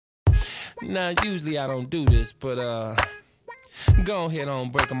Now, usually I don't do this, but go ahead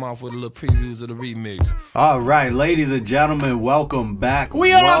on, break them off with a little previews of the remix. All right, ladies and gentlemen, welcome back.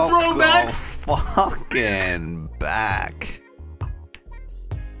 We are on throwbacks. Fucking back.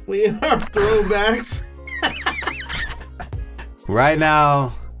 We are throwbacks. Right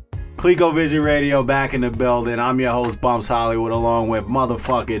now, ColecoVision Radio back in the building. I'm your host, Bumps Hollywood, along with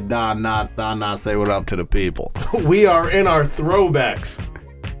motherfucking Don Knotts. Don Knotts, say what up to the people. We are in our throwbacks.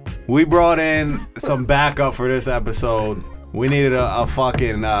 We brought in some backup for this episode. We needed a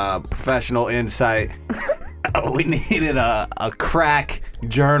fucking professional insight. We needed a crack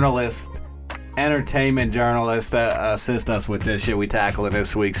journalist, entertainment journalist to assist us with this shit we tackling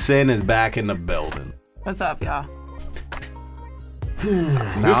this week. Sin is back in the building. What's up, y'all?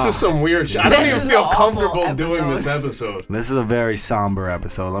 This is some weird shit. I don't even feel comfortable doing this episode. This is a very somber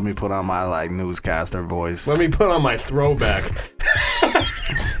episode. Let me put on my newscaster voice. Let me put on my throwback.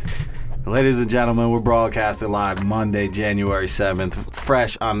 Ladies and gentlemen, we're broadcasting live Monday, January 7th,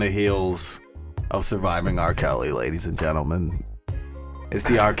 fresh on the heels of Surviving R. Kelly, ladies and gentlemen. It's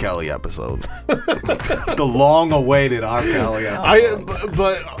the R. Kelly episode. The long-awaited R. Kelly episode.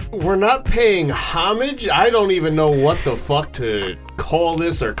 But we're not paying homage? I don't even know what the fuck to call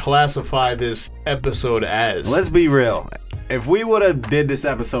this or classify this episode as. Let's be real. If we would have did this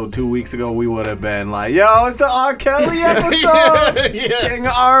episode 2 weeks ago, we would have been like, yo, it's the R. Kelly episode. Yeah. King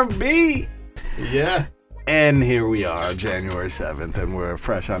R&B. Yeah. And here we are, January 7th, and we're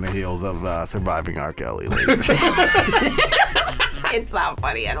fresh on the heels of Surviving R. Kelly, ladies. It's not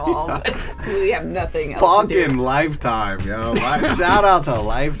funny at all. But we have nothing else to do. Fucking Lifetime, yo. Shout out to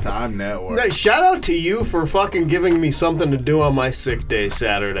Lifetime Network. Hey, shout out to you for fucking giving me something to do on my sick day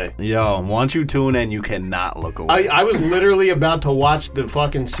Saturday. Yo, once you tune in, you cannot look away. I was literally about to watch the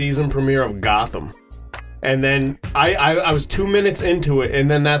fucking season premiere of Gotham. And then I was 2 minutes into it, and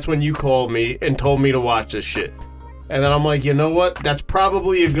then that's when you called me and told me to watch this shit. And then I'm like, you know what? That's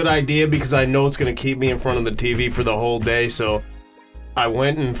probably a good idea because I know it's going to keep me in front of the TV for the whole day, so I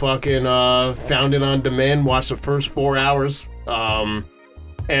went and fucking found it on demand, watched the first 4 hours, and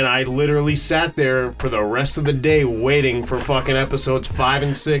I literally sat there for the rest of the day waiting for fucking episodes 5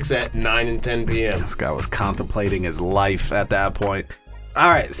 and 6 at 9 and 10 p.m. This guy was contemplating his life at that point. All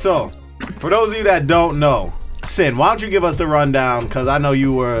right, so for those of you that don't know, Sin, why don't you give us the rundown? Because I know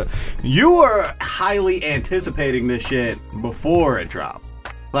you were highly anticipating this shit before it dropped.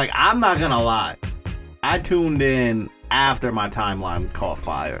 Like, I'm not gonna lie, I tuned in after my timeline caught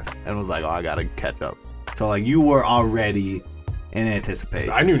fire and was like, oh, I gotta catch up. So like, you were already in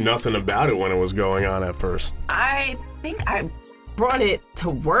anticipation. I knew nothing about it when it was going on at first. I think I brought it to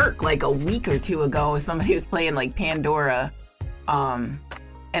work like a week or two ago. Somebody was playing like Pandora,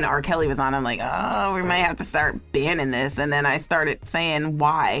 and R. Kelly was on. I'm like, oh, we might have to start banning this. And then I started saying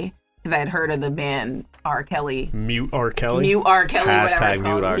why, because I had heard of the band R. Kelly. Mute R. Kelly? Mute R. Kelly, whatever it's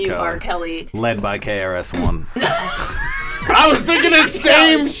Mute called. Mute R. R. Kelly. Led by KRS-One. I was thinking the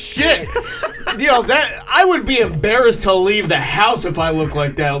same shit. Yo, I would be embarrassed to leave the house if I looked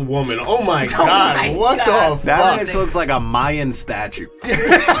like that woman. Oh my God. My what God. the fuck? That bitch looks like a Mayan statue.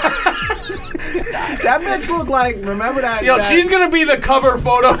 That bitch look like, remember that? Yo, she's gonna be the cover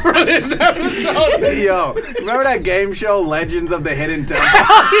photo for this episode. Yo, remember that game show, Legends of the Hidden Temple?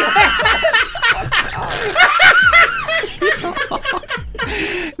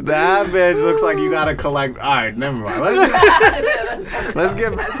 That bitch looks like you gotta collect. All right, never mind. Let's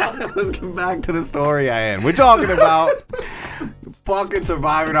get back to the story I am. We're talking about fucking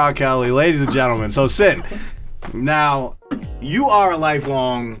Surviving R. Kelly, ladies and gentlemen. So, Sin, now you are a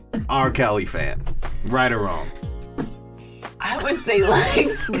lifelong R. Kelly fan, right or wrong? I would say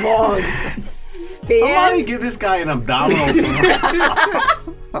lifelong fan. Somebody give this guy an abdominal.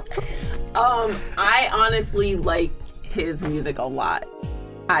 I honestly like his music a lot.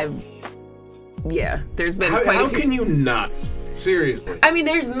 There's been quite a few. How can you not? Seriously. I mean,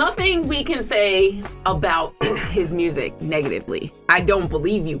 there's nothing we can say about his music negatively. I don't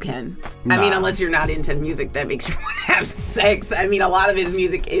believe you can. Nah. I mean, unless you're not into music that makes you want to have sex. I mean, a lot of his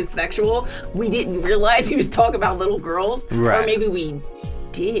music is sexual. We didn't realize he was talking about little girls. Right. Or maybe we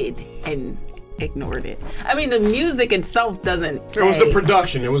did and ignored it. I mean, the music itself doesn't say. It was the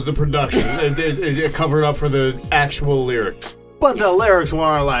production. It covered up for the actual lyrics. But the lyrics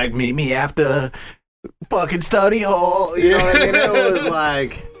weren't like, meet me after fucking study hall. You know what I mean? It was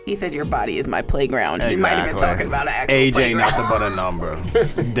like, He said your body is my playground. Exactly. He might have been talking about an actual age playground. ain't nothing but a number.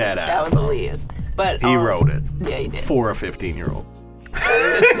 Dead ass. That was Elias. But He wrote it. Yeah, he did. For a 15-year-old.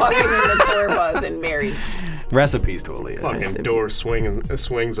 Just fucking in the tour bus and married. Recipes to Elias. Fucking door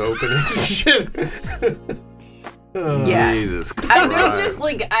swings open and shit. Yeah. Jesus Christ. I mean, there's just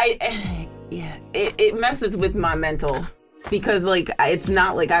like Yeah, it messes with my mental because like it's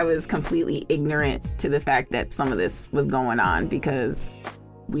not like I was completely ignorant to the fact that some of this was going on because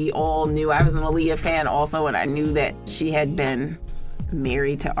we all knew I was an Aaliyah fan also, and I knew that she had been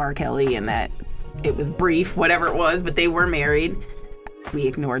married to R. Kelly and that it was brief, whatever it was, but they were married. We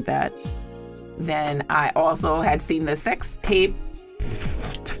ignored that. Then I also had seen the sex tape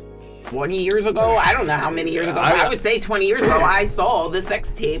 20 years ago. I don't know how many years ago. I would say 20 years ago. I saw the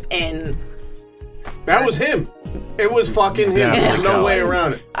sex tape and that was him. It was fucking him. Definitely No way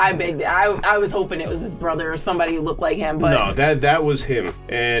around it. I begged it. I was hoping it was his brother or somebody who looked like him, but No, that was him.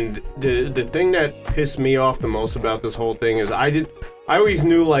 And the thing that pissed me off the most about this whole thing is I always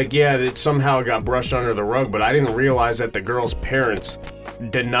knew like that somehow it got brushed under the rug, but I didn't realize that the girl's parents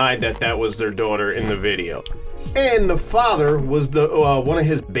denied that was their daughter in the video. And the father was the one of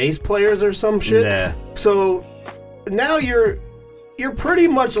his bass players or some shit. Yeah. So now you're pretty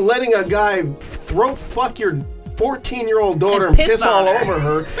much letting a guy throat fuck your 14-year-old daughter and piss all over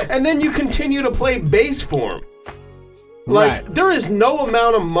her, and then you continue to play bass for him. Like, there is no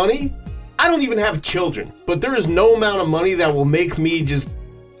amount of money. I don't even have children, but there is no amount of money that will make me just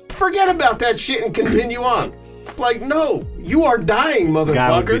forget about that shit and continue on. Like, no, you are dying, motherfucker.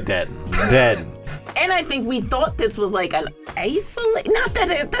 Guy would be dead. Dead. and I think we thought this was like an not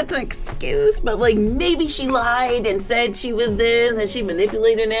that that's an excuse, but like maybe she lied and said she was this and she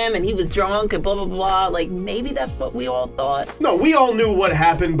manipulated him and he was drunk and blah blah blah. Like maybe that's what we all thought. No, we all knew what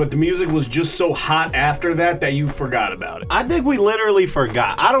happened, but the music was just so hot after that you forgot about it. I think we literally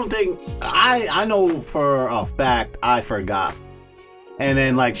forgot. I don't think I know for a fact I forgot. And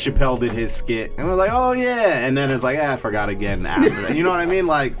then like Chappelle did his skit and I was like, oh yeah, and then it's like, I forgot again after that. You know what I mean?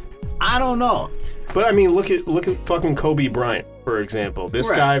 Like, I don't know. But I mean, look at fucking Kobe Bryant, for example.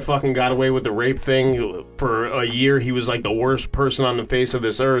 This guy fucking got away with the rape thing for a year. He was like the worst person on the face of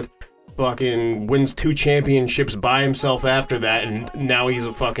this earth. Fucking wins 2 championships by himself after that, and now he's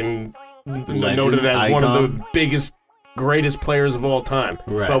a fucking noted as icon. one of the biggest, greatest players of all time.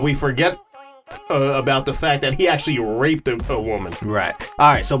 Right. But we forget about the fact that he actually raped a woman. Right.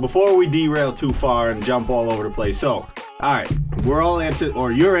 All right. So before we derail too far and jump all over the place, so all right, we're all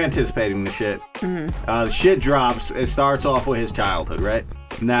you're anticipating the shit. Mm-hmm. The shit drops. It starts off with his childhood, right?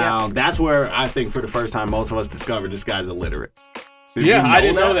 Now that's where I think for the first time most of us discovered this guy's illiterate. I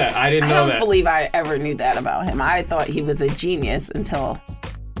didn't know that. I don't believe I ever knew that about him. I thought he was a genius until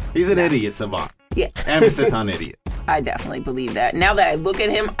he's an idiot savant. Yeah. Emphasis on idiot. I definitely believe that. Now that I look at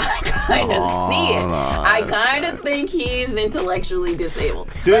him, I kind of see it. I kind of think he's intellectually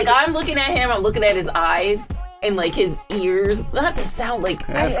disabled. Dude. Like, I'm looking at him, I'm looking at his eyes and, like, his ears. Not to sound like...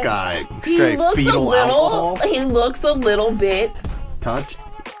 This guy, straight fetal alcohol. He looks a little bit... touched?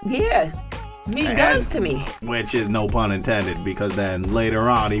 Yeah. He does to me. Which is no pun intended, because then later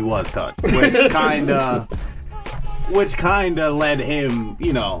on he was touched. Which kind of led him,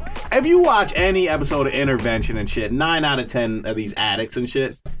 you know, if you watch any episode of Intervention and shit, 9 out of 10 of these addicts and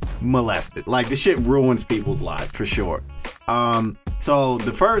shit molested. Like, the shit ruins people's lives, for sure. So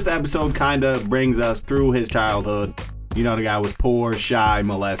the first episode kind of brings us through his childhood. You know, the guy was poor, shy,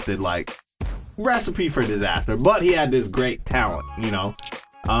 molested, like, recipe for disaster. But he had this great talent, you know.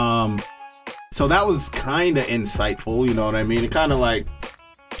 So that was kind of insightful, you know what I mean? It kind of like...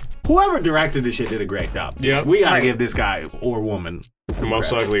 Whoever directed this shit did a great job. Yeah, we gotta give this guy or woman.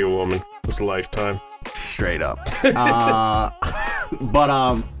 Most likely a woman. It's a lifetime. Straight up.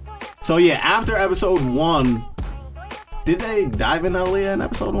 So yeah, after episode 1, did they dive into Aaliyah in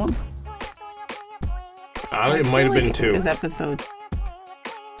episode 1? It might have been 2. It was episode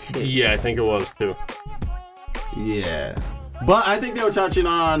 2. Yeah, I think it was 2. Yeah, but I think they were touching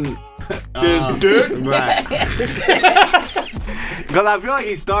on this dude, right? Because I feel like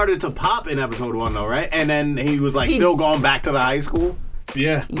he started to pop in episode 1 though, right? And then he was like still going back to the high school.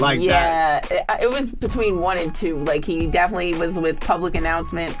 Yeah, like that. Yeah, it was between 1 and 2. Like he definitely was with Public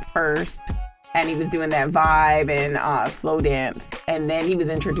Announcement first, and he was doing that Vibe and Slow Dance, and then he was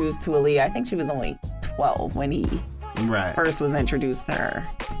introduced to Aaliyah. I think she was only 12 when he first was introduced to her,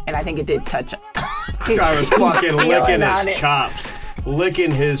 and I think it did touch. This guy was fucking licking his chops. Licking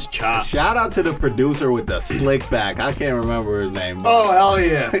his chops. Shout out to the producer with the slick back. I can't remember his name. Oh, hell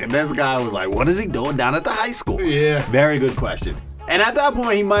yeah. This guy was like, what is he doing down at the high school? Yeah. Very good question. And at that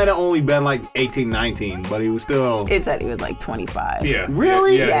point, he might have only been like 18, 19, but he was still... It said he was like 25. Yeah.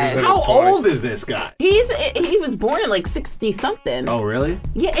 Really? Yeah. How old is this guy? He was born in like 60-something. Oh, really?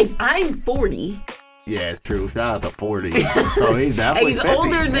 Yeah, if I'm 40... Yeah, it's true. Shout out to 40. So he's definitely he's 50.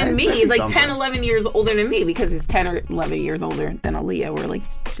 older than me. He's like 10, something. 11 years older than me because he's 10 or 11 years older than Aaliyah.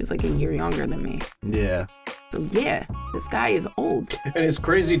 She's like a year younger than me. Yeah. So yeah, this guy is old. And it's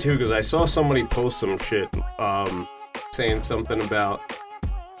crazy too, because I saw somebody post some shit saying something about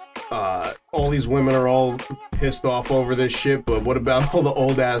all these women are all pissed off over this shit, but what about all the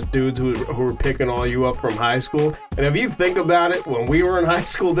old ass dudes who were picking all you up from high school? And if you think about it, when we were in high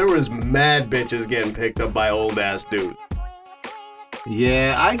school, there was mad bitches getting picked up by old ass dudes.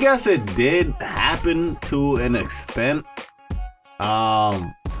 Yeah, I guess it did happen to an extent.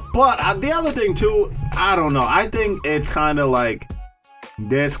 But the other thing too, I don't know. I think it's kind of like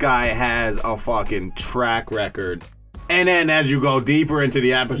this guy has a fucking track record. And then as you go deeper into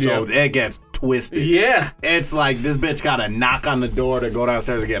the episodes, it gets twisted. Yeah. It's like this bitch got to knock on the door to go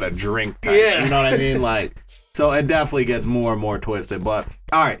downstairs to get a drink type. Yeah. You know what I mean? Like, so it definitely gets more and more twisted. But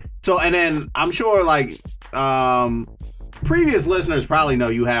all right. So, and then I'm sure like previous listeners probably know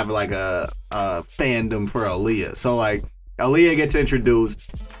you have like a fandom for Aaliyah. So like Aaliyah gets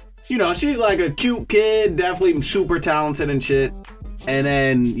introduced. You know, she's like a cute kid, definitely super talented and shit. And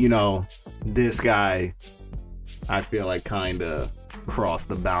then, you know, this guy, I feel like kind of crossed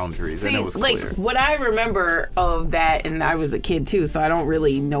the boundaries. And it was like clear. what I remember of that, and I was a kid too, so I don't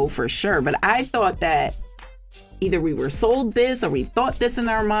really know for sure, but I thought that either we were sold this or we thought this in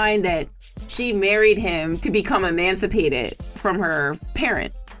our mind that she married him to become emancipated from her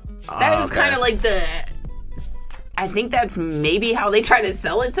parent. That was kind of like I think that's maybe how they try to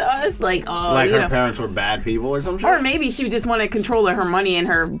sell it to us. Like her parents were bad people or some shit? Or maybe she just wanted control of her money and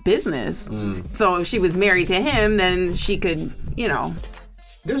her business. So if she was married to him, then she could, you know.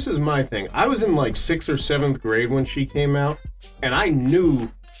 This is my thing. I was in like 6th or 7th grade when she came out, and I knew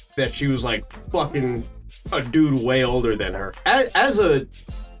that she was like fucking a dude way older than her. As a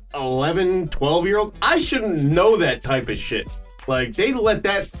 11, 12-year-old, I shouldn't know that type of shit. Like, they let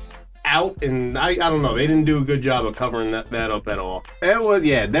that out, and I don't know, they didn't do a good job of covering that up at all. It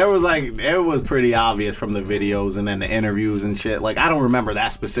was pretty obvious from the videos and then the interviews and shit. Like, I don't remember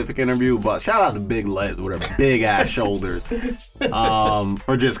that specific interview, but shout out to Big Les with her big ass shoulders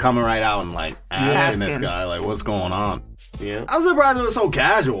for just coming right out and like asking this guy like what's going on. Yeah, I'm surprised it was so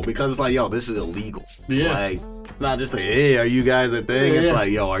casual because it's like, yo, this is illegal. Yeah, like not just like, hey, are you guys a thing? It's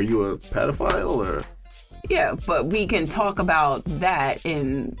like, yo, are you a pedophile or? Yeah, but we can talk about that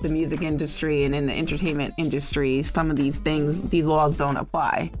in the music industry and in the entertainment industry. Some of these things, these laws don't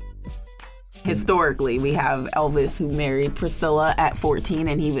apply. Historically, we have Elvis who married Priscilla at 14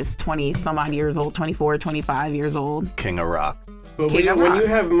 and he was 20 some odd years old, 24, 25 years old. King of rock. But when you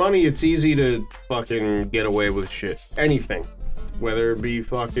have money, it's easy to fucking get away with shit. Anything. Whether it be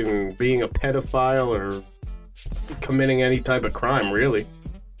fucking being a pedophile or committing any type of crime, really.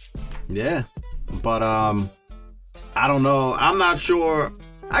 Yeah. But I don't know. I'm not sure.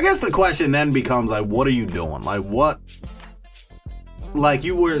 I guess the question then becomes like, what are you doing? Like what? Like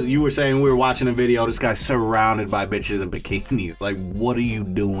you were saying, we were watching a video. This guy's surrounded by bitches in bikinis. Like, what are you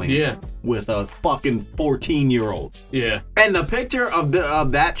doing? Yeah. With a fucking 14-year-old. Yeah. And the picture of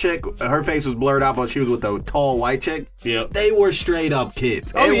that chick, her face was blurred out, but she was with a tall white chick. Yeah. They were straight up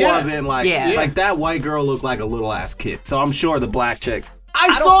kids. Oh, it wasn't like like that white girl looked like a little ass kid. So I'm sure the black chick.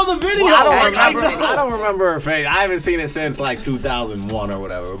 I saw the video. Well, I don't remember her face. I haven't seen it since like 2001 or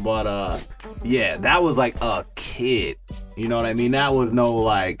whatever. But yeah, that was like a kid. You know what I mean? That was no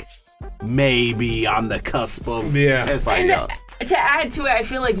like maybe on the cusp of. Yeah. It's like to add to it, I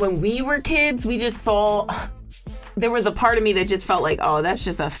feel like when we were kids, we just saw. There was a part of me that just felt like, oh, that's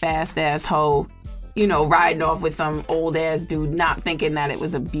just a fast ass hoe. You know, riding off with some old ass dude, not thinking that it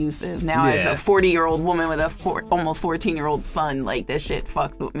was abusive. Now, as a 40-year-old woman with a almost 14-year-old son, like this shit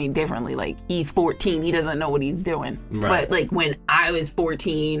fucks with me differently. Like he's 14, he doesn't know what he's doing. Right. But like when I was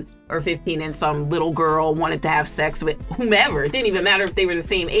 14 or 15 and some little girl wanted to have sex with whomever, it didn't even matter if they were the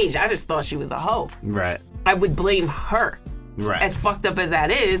same age. I just thought she was a hoe. Right. I would blame her. Right. As fucked up as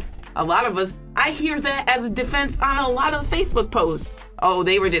that is, a lot of us, I hear that as a defense on a lot of Facebook posts. Oh,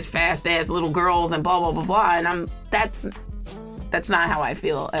 they were just fast ass little girls and blah blah blah blah. And that's not how I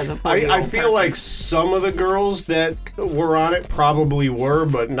feel as a 40-year-old I feel like some of the girls that were on it probably were,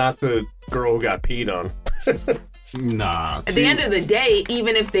 but not the girl who got peed on. Nah. At the end of the day,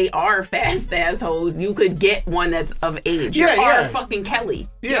 even if they are fast assholes, you could get one that's of age. Yeah, You're yeah. R fucking Kelly.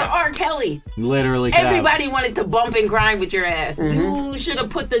 Yeah. You're R Kelly. Literally. Everybody wanted to bump and grind with your ass. Mm-hmm. You should have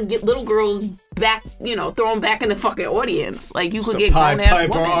put the little girls back, you know, throw them back in the fucking audience. Like you could get Pied grown ass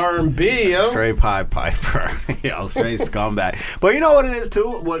Piper women. R&B, yo. Straight Pied Piper. Yo, straight scumbag. But you know what it is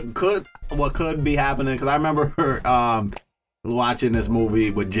too? What could be happening? Because I remember her watching this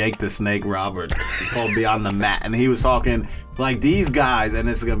movie with Jake the Snake Roberts called Beyond the Mat, and he was talking like these guys, and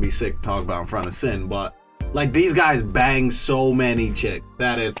this is gonna be sick to talk about in front of Sin, but like these guys bang so many chicks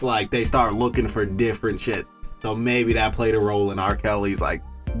that it's like they start looking for different shit. So maybe that played a role in R. Kelly's like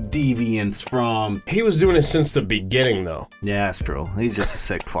deviance from. He was doing it since the beginning, though. Yeah, that's true. He's just a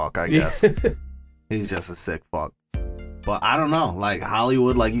sick fuck, I guess. He's just a sick fuck. But I don't know. Like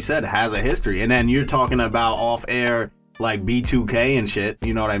Hollywood, like you said, has a history. And then you're talking about off air, like B2K and shit.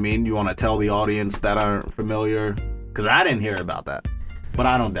 You know what I mean? You want to tell the audience that aren't familiar? Because I didn't hear about that. But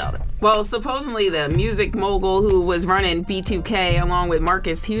I don't doubt it. Well, supposedly the music mogul who was running B2K along with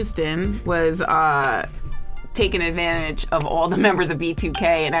Marcus Houston was taking advantage of all the members of B2K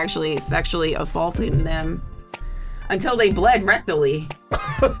and actually sexually assaulting them until they bled rectally.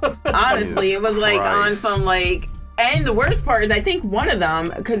 Honestly, Jesus it was like on Christ. some like, and the worst part is I think one of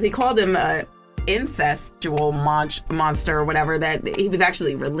them, because he called him a incestual monster or whatever, that he was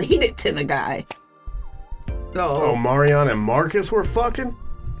actually related to the guy. So, Oh, Marion and Marcus were fucking?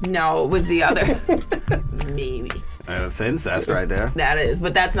 no, it was the other. Maybe. That's incest right there. That is,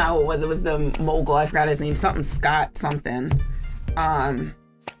 but that's not who it was. It was the mogul. I forgot his name. Something Scott something.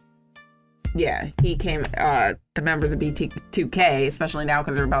 Yeah, he came, the members of B2K, especially now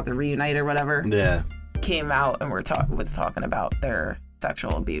because they're about to reunite or whatever, Yeah. came out and was talking about their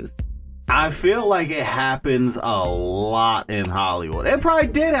sexual abuse. I feel like it happens a lot in Hollywood. It probably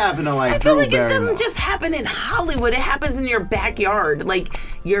did happen to like I feel Drew like it Barrymore. doesn't just happen in Hollywood. It happens in your backyard. Like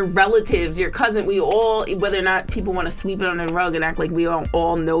your relatives, your cousin. We all, whether or not people want to sweep it under the rug and act like we don't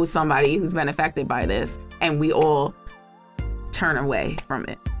all know somebody who's been affected by this, and we all turn away from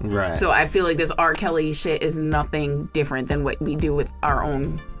it. Right. So I feel like this R. Kelly shit is nothing different than what we do with our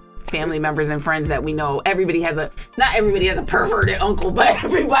own family members and friends that we know. Not everybody has a perverted uncle, but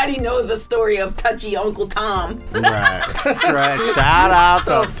everybody knows the story of touchy Uncle Tom. Right. Shout out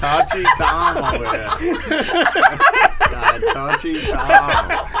to Touchy Tom over there. This guy, Touchy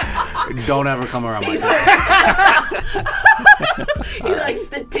Tom. Don't ever come around like that. He likes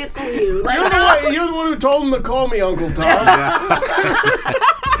to tickle you. Like, You're the one who told him to call me Uncle Tom.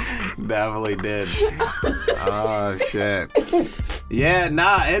 Definitely did. Oh shit. Yeah,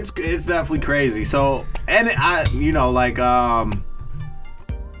 nah, it's definitely crazy. So, and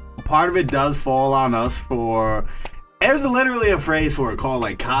part of it does fall on us for. There's literally a phrase for it called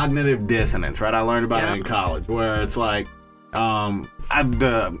like cognitive dissonance, right? I learned about it in college, where it's like,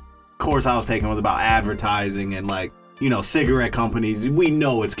 the course I was taking was about advertising and like, cigarette companies. We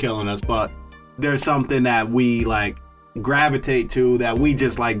know it's killing us, but there's something that we like gravitate to that we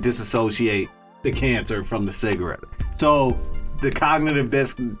just like disassociate the cancer from the cigarette. So the cognitive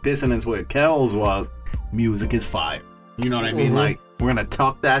dissonance with Kells was music is fire. You know what I mean? Mm-hmm. Like we're gonna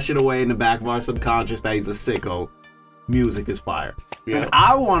tuck that shit away in the back of our subconscious that he's a sicko. Music is fire. Yeah. And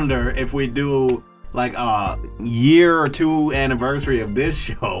I wonder if we do like a year or two anniversary of this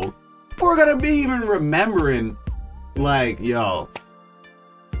show, if we're gonna be even remembering like, yo,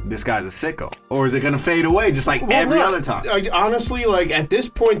 this guy's a sicko, or is it gonna fade away just like every other time? Honestly, like at this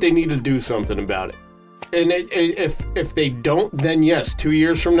point, they need to do something about it. And if they don't, then yes, 2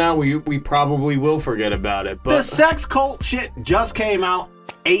 years from now, we probably will forget about it. But The sex cult shit just came out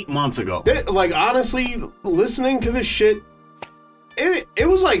 8 months ago. like honestly, listening to this shit, it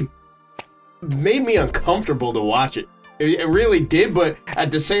was like made me uncomfortable to watch it. It really did, but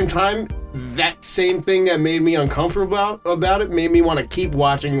at the same time, that same thing that made me uncomfortable about it made me want to keep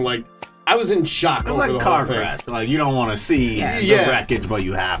watching. Like, I was in shock It's over like the a car whole thing. crash. Like you don't want to see the Yeah. wreckage, but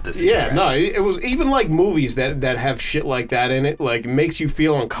you have to see. Yeah, the no, wreckage. it was even like movies that have shit like that in it. Like, it makes you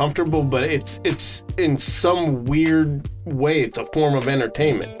feel uncomfortable, but it's in some weird way, it's a form of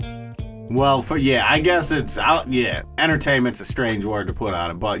entertainment. Well, I guess it's out. Yeah, entertainment's a strange word to put on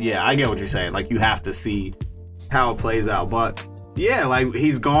it, but yeah, I get what you're saying. Like you have to see how it plays out, but yeah, like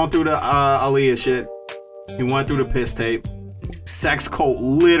he's gone through the Aaliyah shit. He went through the piss tape. Sex cult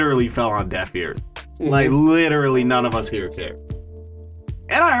literally fell on deaf ears. Like literally none of us here care.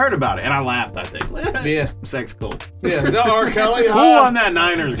 And I heard about it and I laughed, I think. Yeah. Sex cult. Yeah, the R. Kelly. Who won that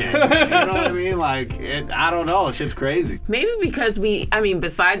Niners game? You know what I mean? Like, I don't know. Shit's crazy. maybe because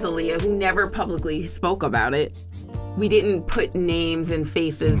besides Aaliyah, who never publicly spoke about it, we didn't put names and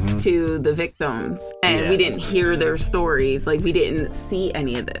faces to the victims, and we didn't hear their stories. Like, we didn't see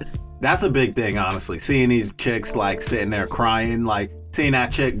any of this. That's a big thing, honestly. Seeing these chicks like sitting there crying, like seeing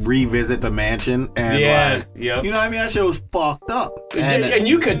that chick revisit the mansion, and Yep. you know what I mean? That shit was fucked up. And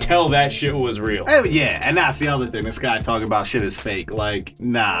you could tell that shit was real. Yeah, and that's the other thing. This guy talking about shit is fake. Like,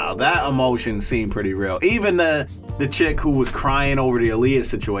 nah, that emotion seemed pretty real. Even the chick who was crying over the Aaliyah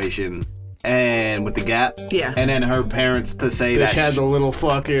situation and with the Gap, Yeah. and then her parents to say Bitch that had the little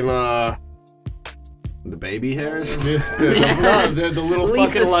fucking The baby hairs? The little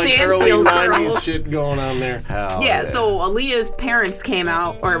Lisa fucking like early Stanfield 90s girls. shit going on there. Hell Yeah, so Aaliyah's parents came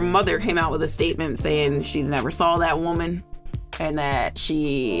out, or mother came out with a statement saying she's never saw that woman and that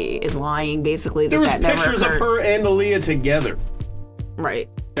she is lying, basically. There was that never pictures of occurred. her and Aaliyah together Right.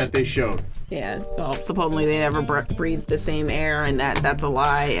 that they showed. Yeah. Well, supposedly they never breathed the same air, and that's a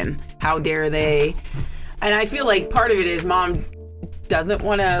lie, and how dare they? And I feel like part of it is mom doesn't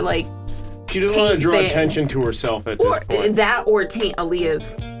want to, like, She didn't want to taint draw the- attention to herself at this or point. that, or taint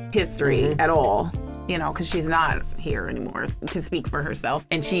Aaliyah's history at all, you know, because she's not here anymore to speak for herself.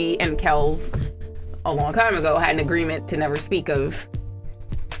 And she and Kells a long time ago had an agreement to never speak of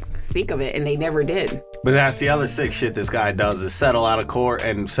it, and they never did. But that's the other sick shit this guy does is settle out of court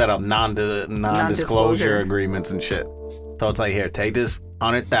and set up non-disclosure agreements and shit. So it's like, here, take this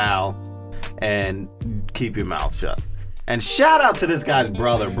 100,000 and keep your mouth shut. And shout out to this guy's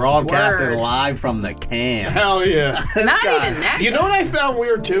brother, broadcasting Word. live from the can. Hell yeah. This Not guy- even that. You know what I found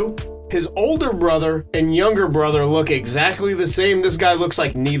weird too? His older brother and younger brother look exactly the same. This guy looks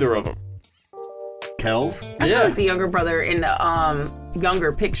like neither of them. Kells? I feel like the younger brother in the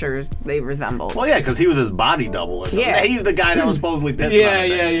younger pictures, they resemble. Well, yeah, because he was his body double or something. Yeah. He's the guy that was supposedly pissing on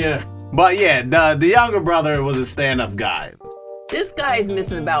the bitch. Yeah. But yeah, the younger brother was a stand-up guy. This guy's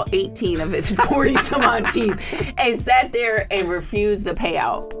missing about 18 of his 40-some-odd teeth and sat there and refused to pay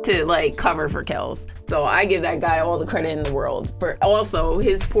out to, like, cover for Kells. So I give that guy all the credit in the world. But also,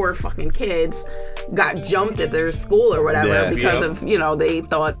 his poor fucking kids got jumped at their school or whatever Yeah. because of, you know, they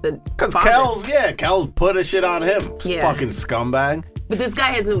thought that... Because father- Kells put a shit on him. Yeah. Fucking scumbag. But this guy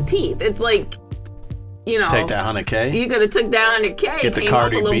has no teeth. It's like, you know... Take that 100K. You could have took that 100K. Get the came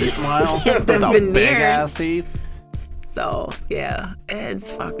Cardi up a little B bit- smile. Get With the the veneer. big ass teeth. So, yeah,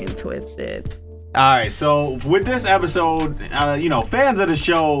 it's fucking twisted. All right, so with this episode, fans of the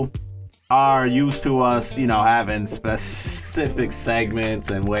show are used to us, having specific segments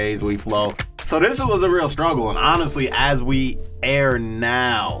and ways we flow. So this was a real struggle, and honestly, as we air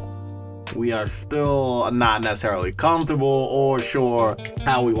now, we are still not necessarily comfortable or sure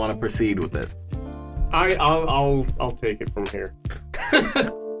how we want to proceed with this. I'll take it from here.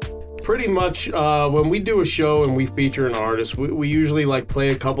 Pretty much, when we do a show and we feature an artist, we usually like play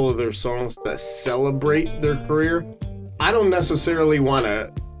a couple of their songs that celebrate their career. I don't necessarily want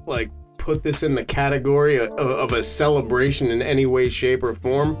to like put this in the category of a celebration in any way, shape, or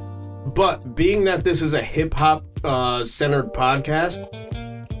form. But being that this is a hip hop centered podcast,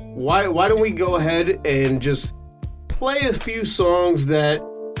 why don't we go ahead and just play a few songs that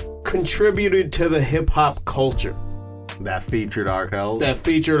contributed to the hip hop culture? That featured R. Kells. That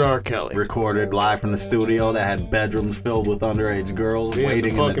featured R. Kelly. Recorded live from the studio that had bedrooms filled with underage girls Yeah,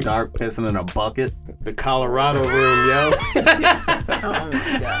 waiting the in the fucking- dark, pissing in a bucket. The Colorado room, yo. Oh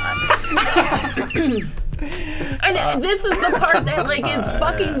my god. And this is the part that like is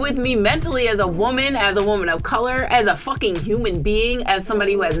fucking with me mentally as a woman of color, as a fucking human being, as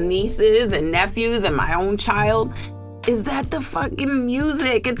somebody who has nieces and nephews and my own child. Is that the fucking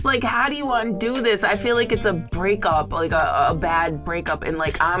music? It's like, how do you undo this? I feel like it's a breakup, like a bad breakup, and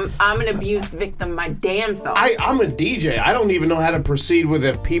like I'm an abused victim my damn self. I'm a DJ. I don't even know how to proceed with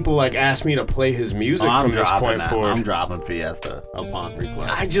if people like ask me to play his music from this point forward. I'm dropping Fiesta upon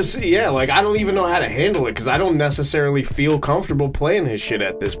request. I don't even know how to handle it because I don't necessarily feel comfortable playing his shit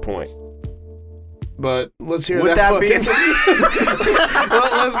at this point. But let's hear With that that being fucking...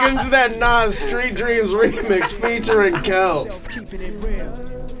 Let's get into that Nas Street Dreams remix featuring Kells. Keeping it real.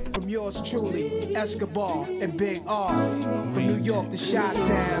 From yours truly, Escobar and Big R. From New York to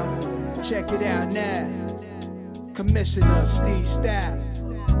Chi-Town. Check it out now. Commissioner Steve Styles.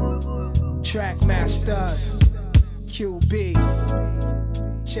 Trackmaster QB.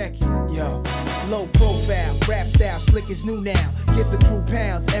 Check it, yo. Low profile, rap style, slick is new now. Give the crew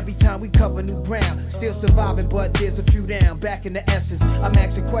pounds every time we cover new ground. Still surviving, but there's a few down. Back in the essence, I'm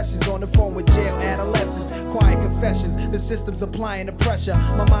asking questions on the phone with jail adolescents. Quiet confessions, the system's applying the pressure.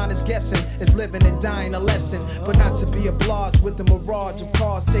 My mind is guessing, it's living and dying a lesson. But not to be obliged with the mirage of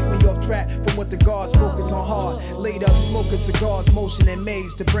cars. Take me off track from what the guards focus on hard. Laid up smoking cigars, motion and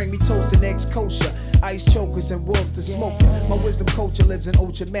maze to bring me toast and eggs kosher. Ice chokers and wolves to smoking. My wisdom culture lives in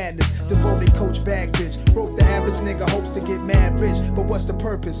ultra madness. Devoted coach bag bitch. Broke the average nigga hopes to get mad rich. But what's the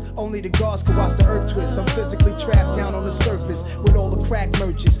purpose? Only the gods can watch the earth twist. I'm physically trapped down on the surface with all the crack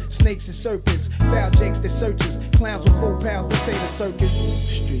merchants, snakes and serpents, foul jakes that searches, clowns with 4 pounds to say the circus.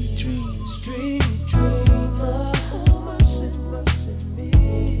 Street dreams. Street dreamer.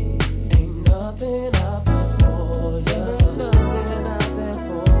 Ain't nothing out there for you. Ain't nothing out there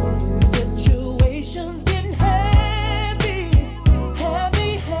for you. Situations getting heavy,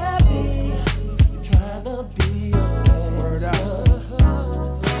 heavy, heavy. Trying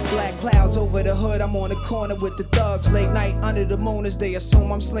hood, I'm on the corner with the thugs. Late night under the moon as they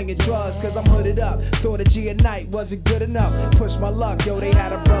assume I'm slinging drugs. Cause I'm hooded up. Thought a G a night wasn't good enough. Push my luck, yo, they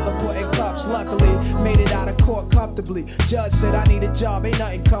had a brother put in cuffs. Luckily, made it out of court comfortably. Judge said I need a job, ain't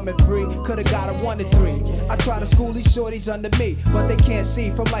nothing coming free. Could've got a 1 to 3. I try to school these shorties under me, but they can't see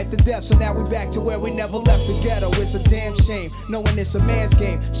from life to death. So now we back to where we never left the ghetto. It's a damn shame, knowing it's a man's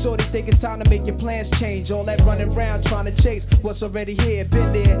game. Shorty think it's time to make your plans change. All that running around trying to chase what's already here,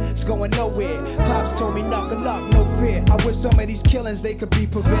 been there, it's going nowhere. Pops told me knuckle up, no fear. I wish some of these killings they could be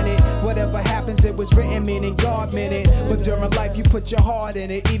prevented. Whatever happens, it was written, meaning God meant it. But during life, you put your heart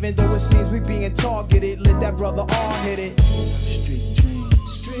in it. Even though it seems we being targeted, let that brother all hit it. Street dream,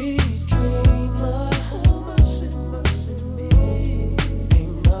 street dreamer.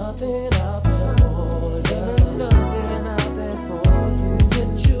 Ain't nothing out there for you. Ain't nothing out there for you.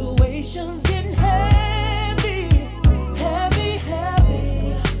 Situations getting heavy, heavy,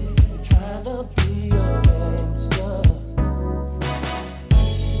 heavy. Trying to be a gangster.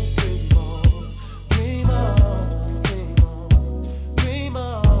 Dream on, dream on, dream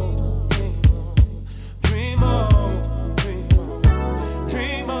on, dream on, dream on,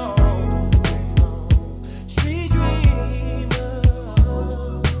 dream on, dream on, sweet dreamer,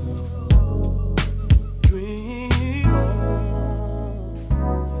 dream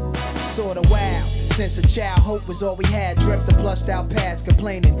on. Sorta wild. Since a child, hope was all we had. Dreamt the plussed out past,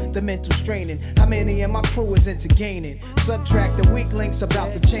 complaining, the mental straining. How many in my crew is into gaining? Subtract the weak links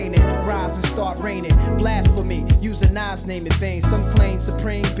about the chaining. Rise and start raining. Blasphemy, using Nas name in vain. Some claim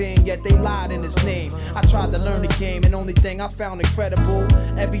supreme being, yet they lied in his name. I tried to learn the game, and only thing I found incredible.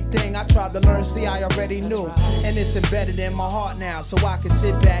 Everything I tried to learn, see, I already knew. And it's embedded in my heart now, so I can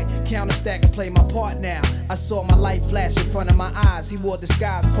sit back, count a stack, and play my part now. I saw my life flash in front of my eyes. He wore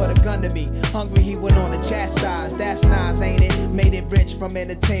disguise, put a gun to me. Hungry, he went on to chastise. That's Nas, ain't it? Made it rich from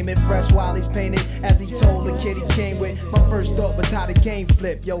entertainment, fresh while he's painted. As he told the kid he came with, my first thought was how the game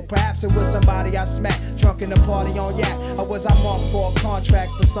flipped. Yo, perhaps it was somebody I smacked, drunk in the party on yak. Or was I marked for a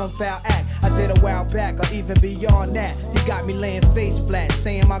contract for some foul act I did a while back, or even beyond that? You got me laying face flat,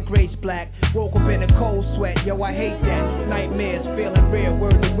 saying my grace black. Woke up in a cold sweat, yo, I hate that. Nightmares feeling real,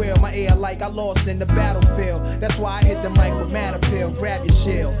 word to real. My ear like I lost in the battlefield. That's why I hit the mic with mad appeal. Grab your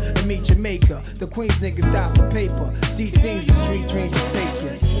shield and meet your maker. The Queens niggas die for paper. Deep things and street dreams will take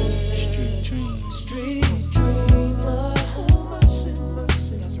you. Street dreams. Street dreamer.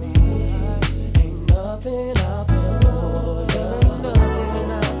 That's right. Ain't nothing out there for you. Ain't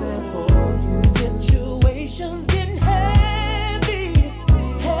nothing out there for you. Situations getting heavy,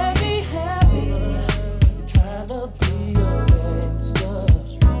 heavy, heavy. Trying to be a gangster.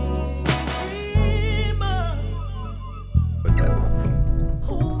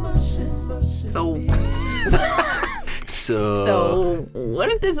 So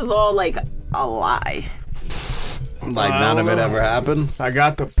what if this is all like a lie? Like none of it ever happened? I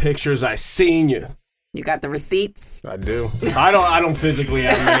got the pictures. I seen you. You got the receipts? I do. I don't physically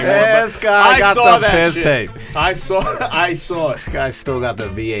have them anymore. This guy got the piss tape. I saw it. This guy still got the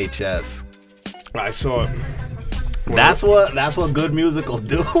VHS. I saw it. That's what good music will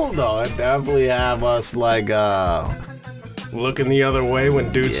do, though. It definitely have us like looking the other way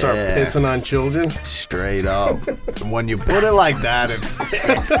when dudes start pissing on children. Straight up. When you put it like that, it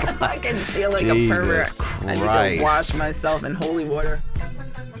fits. I can feel like Jesus a pervert. Christ. I need to wash myself in holy water.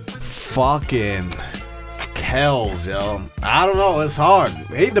 Fucking Kells, yo. I don't know. It's hard.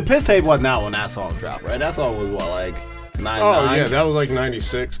 The piss tape wasn't out when that song dropped, right? That song was what, like 99? Oh yeah, that was like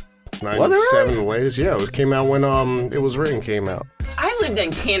 96, 97 really? the latest. Yeah, it came out when It Was Written came out. I lived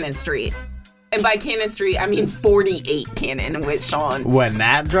in Cannon Street. And by Cannon Street, I mean 48 Cannon with Sean. When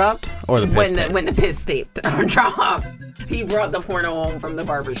that dropped? Or the piss tape? When the piss tape dropped. He brought the porno home from the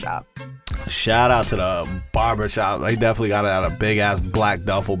barbershop. Shout out to the barbershop. They definitely got it out of a big-ass black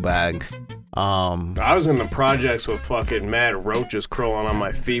duffel bag. I was in the projects with fucking mad roaches crawling on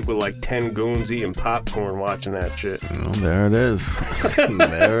my feet with like 10 goons eating popcorn watching that shit. Well, there it is.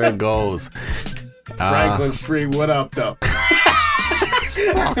 There it goes. Franklin Street, what up, though?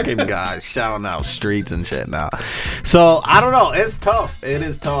 Fucking guys shouting out streets and shit now. So I don't know. It's tough. It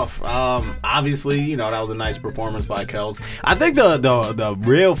is tough. Obviously, that was a nice performance by Kells. I think the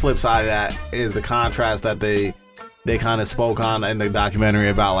real flip side of that is the contrast that they kind of spoke on in the documentary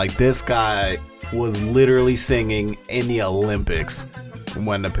about, like, this guy was literally singing in the Olympics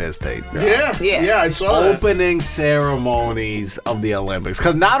when the piss tape dropped. Yeah, I saw that. Opening ceremonies of the Olympics.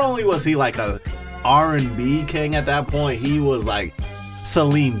 Because not only was he like a R&B king at that point, he was like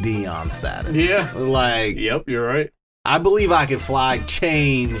Celine Dion status. Yeah. Like, yep, you're right. I Believe I Can Fly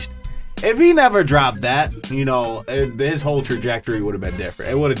changed. If he never dropped that, his whole trajectory would have been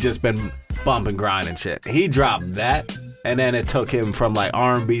different. It would have just been bump and grind and shit. He dropped that, and then it took him from like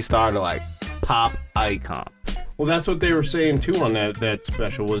R&B star to like pop icon. Well, that's what they were saying too on that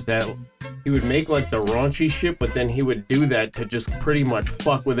special, was that he would make like the raunchy shit, but then he would do that to just pretty much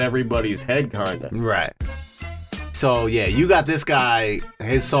fuck with everybody's head, kinda. Right. So yeah, you got this guy,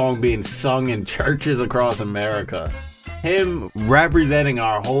 his song being sung in churches across America, him representing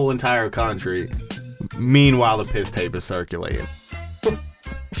our whole entire country. Meanwhile, the piss tape is circulating.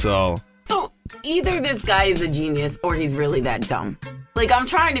 So either this guy is a genius or he's really that dumb. Like, I'm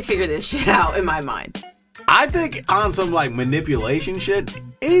trying to figure this shit out in my mind. I think on some like manipulation shit,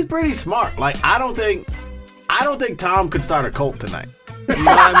 he's pretty smart. Like, I don't think Tom could start a cult tonight. You know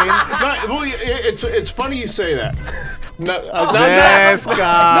what I mean? It's funny you say that. Not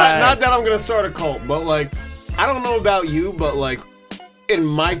that I'm gonna start a cult, but like, I don't know about you, but like, in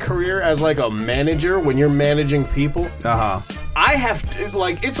my career as like a manager, when you're managing people, I have to,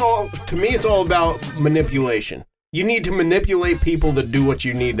 like, it's all about manipulation. You need to manipulate people to do what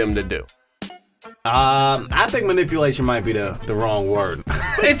you need them to do. I think manipulation might be the wrong word.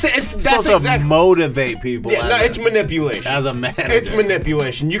 That's supposed to motivate people. Yeah, no, it's manipulation. As a manager. It's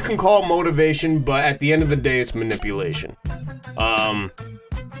manipulation. You can call it motivation, but at the end of the day, it's manipulation.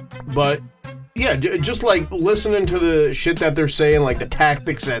 But yeah, just like listening to the shit that they're saying, like the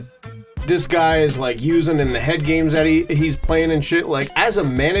tactics that this guy is like using in the head games that he's playing and shit. Like, as a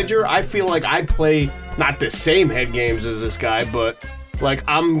manager, I feel like I play not the same head games as this guy, but like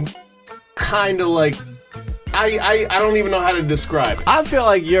I'm kind of like, I don't even know how to describe it. I feel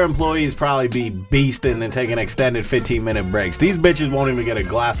like your employees probably be beasting and taking extended 15-minute breaks. These bitches won't even get a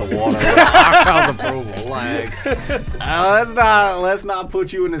glass of water without approval. Like, let's not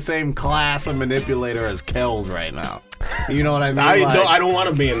put you in the same class of manipulator as Kells right now. You know what I mean? I don't want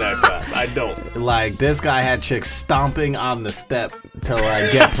to be in that class. I don't. Like, this guy had chicks stomping on the step to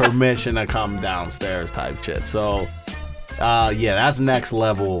like get permission to come downstairs type shit. So, yeah, that's next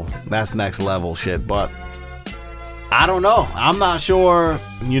level. That's next level shit. But I don't know. I'm not sure,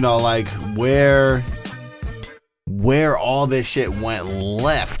 you know, like where all this shit went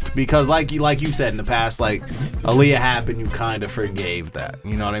left, because like you said in the past, like Aaliyah happened, you kind of forgave that.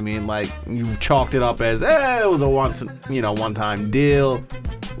 You know what I mean? Like, you chalked it up as it was a one-time deal.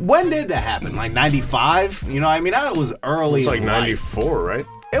 When did that happen? Like 95? You know what I mean? That was early. It's like in 94, life. right?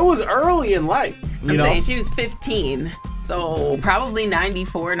 It was early in life. I'm saying she was 15. So probably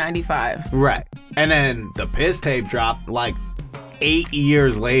 94, 95. Right. And then the piss tape dropped like 8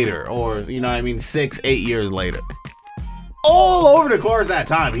 years later, or, you know what I mean, 6-8 years later. All over the course of that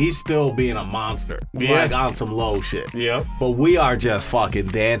time, he's still being a monster. Yeah. Like, on some low shit. Yep. But we are just fucking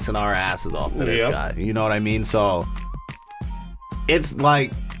dancing our asses off to this guy. You know what I mean? So it's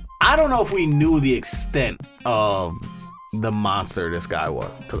like, I don't know if we knew the extent of the monster this guy was,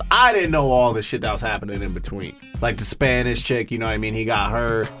 because I didn't know all the shit that was happening in between. Like the Spanish chick, you know what I mean? He got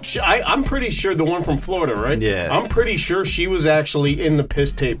her. I'm pretty sure the one from Florida, right? Yeah. I'm pretty sure she was actually in the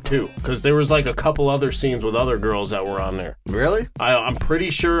piss tape too, because there was like a couple other scenes with other girls that were on there. Really? I'm pretty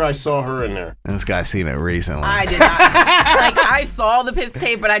sure I saw her in there. This guy's seen it recently. I did not. Like, I saw the piss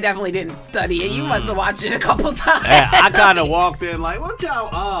tape, but I definitely didn't study it. You must have watched it a couple times. Yeah, I kind of walked in like, what y'all?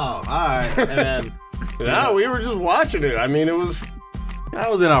 Oh, all right. And then no, we were just watching it. I mean, it was. I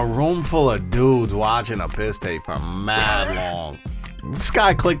was in a room full of dudes watching a piss tape for mad long. This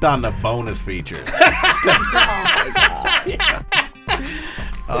guy clicked on the bonus features.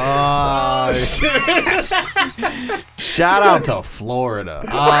 Oh, shit. Shout out to Florida.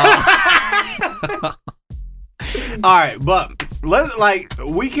 All right, but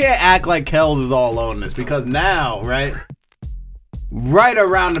we can't act like Kells is all alone in this, because now, right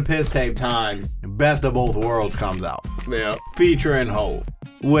around the piss tape time, Best of Both Worlds comes out. Yeah. Featuring Hov,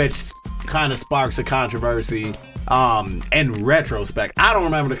 which kind of sparks a controversy. In retrospect, I don't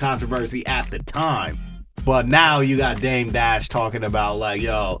remember the controversy at the time, but now you got Dame Dash talking about like,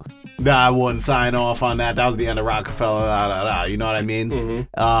 yo, I wouldn't sign off on that. That was the end of Rockefeller. You know what I mean?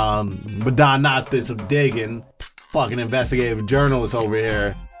 Mm-hmm. But Don Knotts did some digging. Fucking investigative journalist over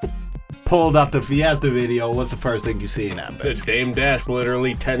here pulled up the Fiesta video. What's the first thing you see in that bitch? Dame Dash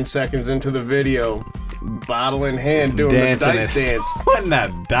literally 10 seconds into the video, bottle in hand, doing dancing the dice dance. Doing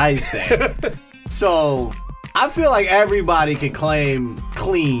that dice dance. So I feel like everybody can claim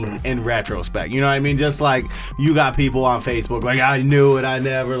clean in retrospect. You know what I mean? Just like you got people on Facebook like, I knew it. I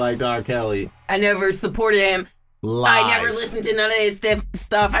never liked R. Kelly. I never supported him. Lies. I never listened to none of his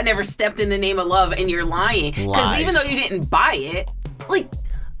stuff. I never stepped in the name of love, and you're lying. Because even though you didn't buy it, like,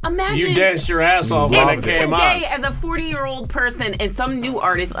 imagine you danced your ass off when it came today, out. as a 40-year-old person and some new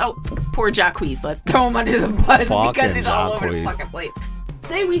artist, poor Jacquees, let's throw him under the bus because he's all over the fucking place.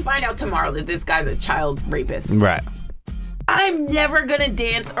 say we find out tomorrow that this guy's a child rapist. Right. I'm never gonna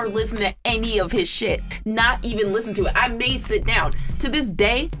dance or listen to any of his shit. Not even listen to it. I may sit down. To this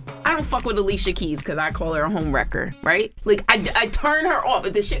day, I don't fuck with Alicia Keys because I call her a home wrecker, right? Like, I turn her off.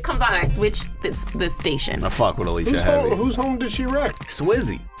 If the shit comes on, I switch the station. I fuck with Alicia heavy. Whose home did she wreck?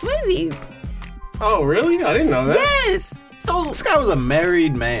 Swizzy. Swizzy's. Oh, really? I didn't know that. Yes. So This guy was a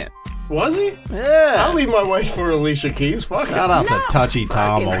married man. Was he? Yeah. I'll leave my wife for Alicia Keys. Fuck it. Shout out to Touchy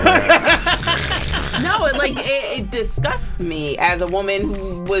Tom fucking- over there. no, it disgusts me as a woman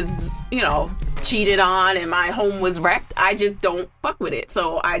who was, cheated on and my home was wrecked. I just don't fuck with it.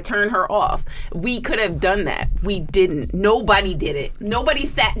 So I turn her off. We could have done that. We didn't. Nobody did it. Nobody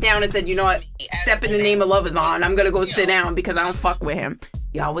sat down and said, you know what, Step in the Name of Love is on. I'm gonna go sit down because I don't fuck with him.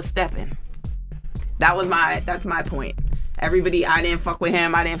 Y'all was stepping. That's my point. Everybody, I didn't fuck with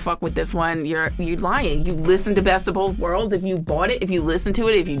him. I didn't fuck with this one. You're lying. You listen to Best of Both Worlds. If you bought it, if you listen to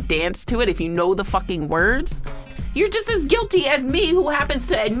it, if you dance to it, if you know the fucking words, you're just as guilty as me, who happens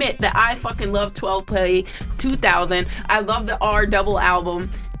to admit that I fucking love 12 Play 2000. I love the R Double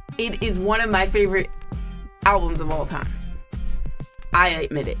album. It is one of my favorite albums of all time. I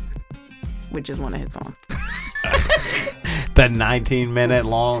admit it, which is one of his songs. The 19-minute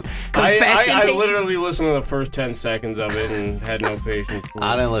long. Confession I tape. literally listened to the first 10 seconds of it and had no patience for it.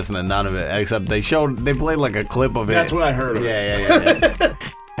 I didn't listen to none of it except they played like a clip of it. That's what I heard of it. Yeah.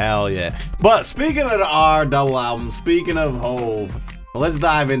 Hell yeah. But speaking of the R Double album, speaking of Hove, let's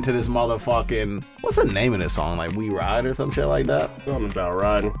dive into this motherfucking, what's the name of this song? Like We Ride or some shit like that? Something about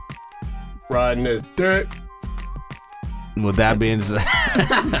riding. Riding this dick. With that being said,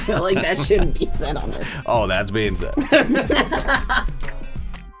 I feel like that shouldn't be said on this. oh, that's being said.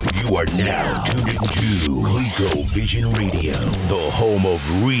 You are now tuned into Rico Vision Radio, the home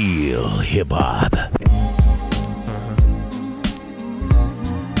of real hip hop.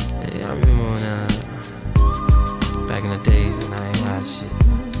 Yeah, I remember when, back in the days when I ain't got shit.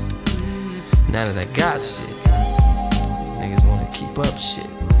 Now that I got shit, niggas wanna keep up shit.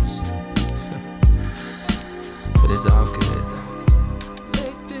 But it's all good.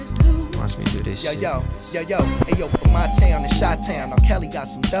 Watch me do this shit. Yo, from my town to Chi-Town. Now Kelly got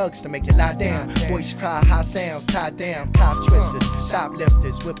some thugs to make you lie down. Voice cry, high sounds, tied down. Cop twisters,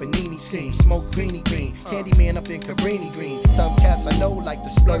 shoplifters, whip a Nini scheme. Smoke greeny green, Candyman up in Cabrini green. Some cats I know like to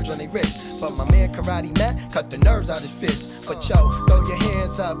splurge on their wrist, but my man Karate Matt cut the nerves out his fist. But yo, throw your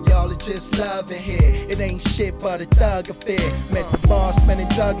hands up, y'all, it's just love in here. It ain't shit but a thug affair. Met the boss spending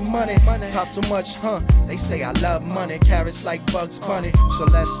drug money. Pop so much, they say I love money. Carrots like Bugs Bunny, so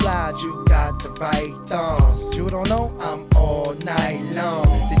let's slide. You got the right thongs. You don't know, I'm all night long.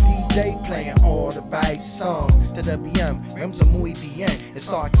 The DJ playing all the right songs. To the BM, rims are muy bien.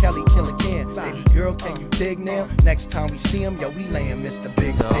 It's R. Kelly, kill again. Baby girl, can you dig now? Next time we see him, yo, we laying Mr.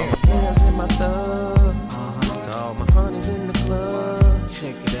 Big To all my Stand. players in my thugs, to all my honeys in the club,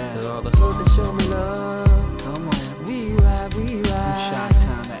 Check it out. to all the hood that show me love. Come on. We ride, From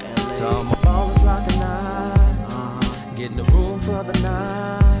Chi-Town to to all LA. my ballers rockin' eyes, getting the room for the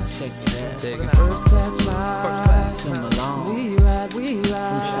night. Check it out. Taking first class ride. To Malone. We ride. From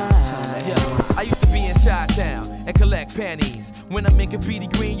Chi-Town to LA. I used to be in Chi-Town and collect panties. When I'm in Graffiti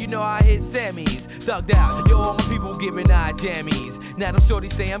Green, you know I hit Sammy's. Thugged out, yo, all my people giving eye jammies. Now them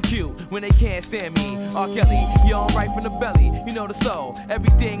shorties say I'm cute when they can't stand me. R. Kelly, you all right from the belly, you know the soul.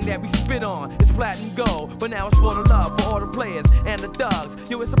 Everything that we spit on is platinum gold. But now it's for the love, for all the players and the thugs.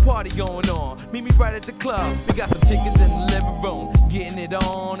 Yo, it's a party going on. Meet me right at the club. We got some chickens in the living room, getting it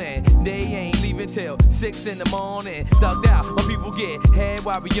on. And they ain't leaving till 6 in the morning. Thugged out, my people get head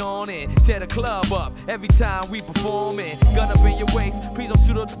while we on it. Tear the club up every time we performing. Gun up in your waist, please don't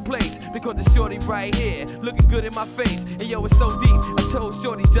shoot up the place. Because the shorty right here, looking good in my face. And yo, it's so deep, I told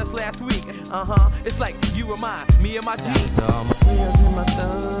shorty just last week. It's like you remind me of my G. To all my players in my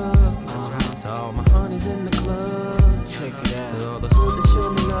thugs, to all my honeys in the club, Check it out. to all the hood that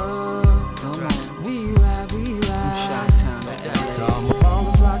show me love. Come on. We ride. From Chi-Town to To LA. all my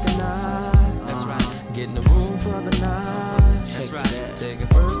ballers rockin' eyes, That's right. getting the room for the night. Check it out. Taking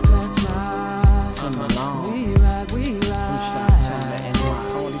first class ride. To Malone. We ride. From Chi-Town to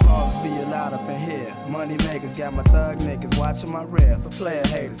NY. Only balls be allowed up in here. Money makers got my thug niggas watching my rear for player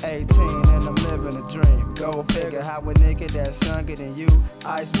haters. 18 and I'm living a dream. Go figure how a nigga that's younger than you.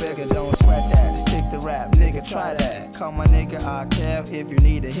 Ice bigger, don't sweat that. Stick to rap, nigga, try that. Call my nigga I care if you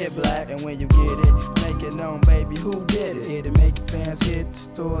need a hit black. And when you get it, make it known, baby, who did it. It'll make your fans hit the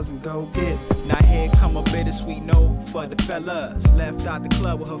stores and go get it. Now here come a bittersweet note for the fellas. Left out the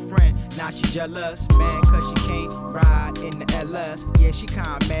club with her friend, now she jealous. Mad cause she can't ride in the LS. Yeah, she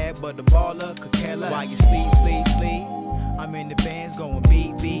kinda mad, but the baller could care less. Why you sleep, sleep, sleep. I'm in the bands going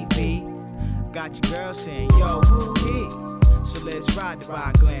beat, beat, beat. Got your girl saying, yo, who he? So let's ride the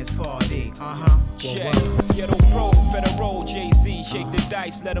Rocklands party. Check. Ghetto Pro, Federal, Jay-Z, shake the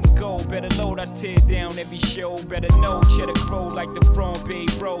dice, let them go. Better load, I tear down every show. Better know, cheddar crow like the front bay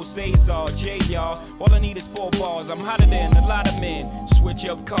bro. Cesar, J, y'all. All I need is 4 bars. I'm hotter than a lot of men. Switch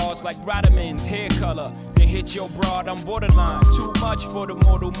up cars like Rodman's hair color. Then hit your broad, I'm borderline. Too much for the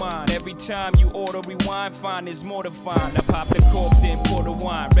mortal mind. Every time you order rewind, find is more to find. I pop the cork, then pour the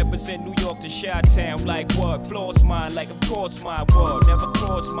wine. Represent New York to Chi-Town like what? Floss mine, like of course my world. Never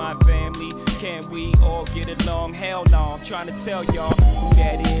cross my family. Can we all get along? Hell no, I'm trying to tell y'all who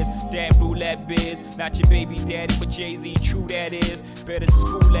that is. That roulette biz. Not your baby daddy, but Jay-Z, true that is. Better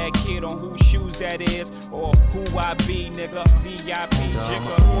school that kid on whose shoes that is. Or who I be, nigga. VIP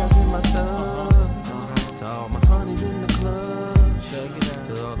jigger. In my thugs, to all my honeys in the club,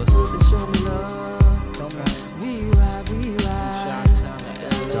 to all the hood that show me love. We ride,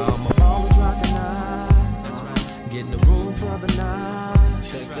 to all my ballers rockin' eyes, getting the room for the night,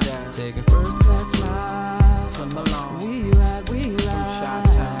 taking first class rides. We ride,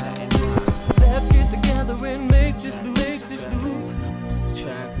 let's get together and make this loop.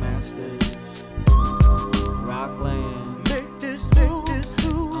 Trackmasters, Rockland, Make this loop.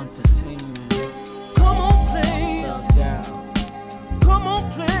 Entertainment, Come on, play. Fell down, Come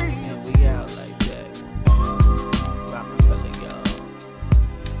on, play. and we out like that. Rockefeller, y'all.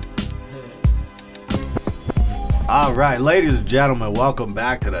 Hey. All right, ladies and gentlemen, welcome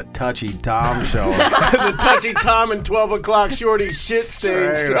back to the Touchy Tom Show. The Touchy Tom and 12 o'clock shorty shit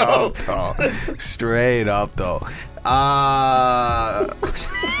stain Straight show. up, though. Straight up, though.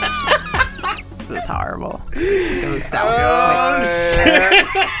 This is horrible. It was so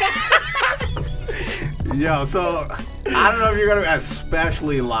Yo, so I don't know if you're gonna,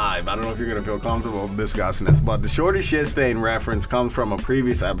 especially live, I don't know if you're gonna feel comfortable discussing this, but the shorty shit stain reference comes from a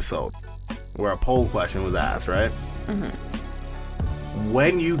previous episode where a poll question was asked, right?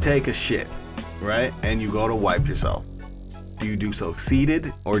 When you take a shit, right, and you go to wipe yourself, do you do so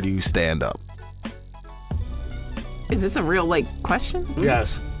seated or do you stand up? Is this a real question?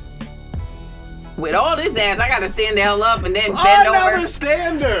 Yes. With all this ass, I gotta stand the hell up and then bend Another over.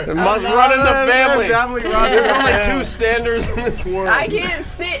 standard. It must run in the family. Definitely run in There's the only family. 2 standards in this world. I can't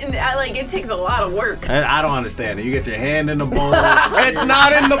sit and it takes a lot of work. And I don't understand it. You get your hand in the bowl. It's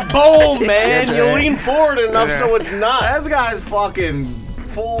not in the bowl, man. Yeah. You lean forward enough Yeah. so it's not. This guy's fucking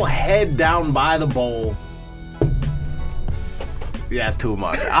full head down by the bowl. Yeah, it's too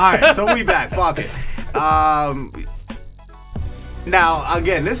much. All right, so we back. Fuck it. Now,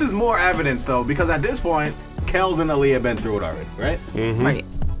 again, this is more evidence, though, because at this point, Kels and Aaliyah have been through it already, right? Right.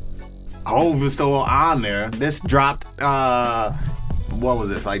 Hove is still on there. This dropped, what was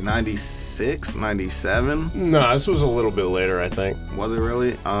this, like 96, 97? No, this was a little bit later, I think. Was it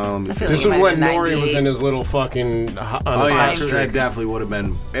really? feel This like is it might when have been Nori was 98. in his little fucking on Oh, his yeah, hot true. streak. That definitely would have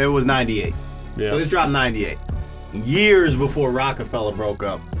been, it was 98. Yeah. So this dropped 98. Years before Rockefeller broke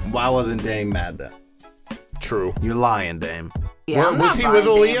up. Why wasn't Dame mad then? True. You're lying, Dame. Yeah, I'm Was not he with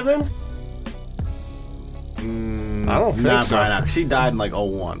buying Aaliyah them. then? I don't think Not so. right now. She died in like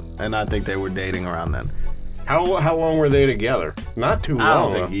 01, and I think they were dating around then. How long were they together? Not too long. I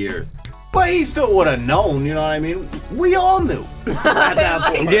don't think though. years. But he still would have known, you know what I mean? We all knew at that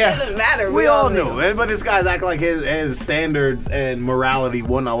point. Yeah. It doesn't matter. We all knew. But this guy's acting like his standards and morality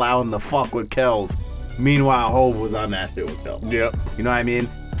wouldn't allow him to fuck with Kels. Meanwhile, Hove was on that shit with Kels. Yep. You know what I mean?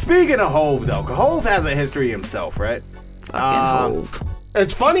 Speaking of Hove, though, Hove has a history himself, right?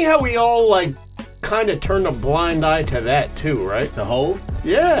 It's funny how we all kind of turned a blind eye to that too, right? The Hove?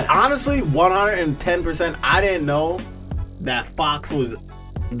 Yeah. Honestly, 110%, I didn't know that Fox was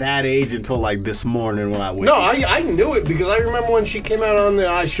that age until like this morning when I went. No, I knew it because I remember when she came out on the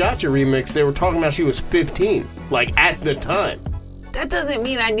I Shot You remix, they were talking about she was 15, at the time. That doesn't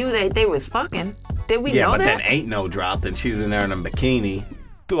mean I knew that they was fucking. Did we Yeah, know but that? then Ain't No dropped and she's in there in a bikini.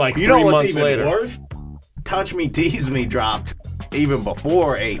 Like You 3 know what's months even later. worse? Touch Me, Tease Me dropped even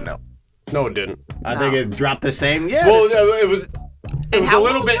before Ain't No. No, it didn't. I think it dropped the same. Yeah. Well, this- it was. It was a how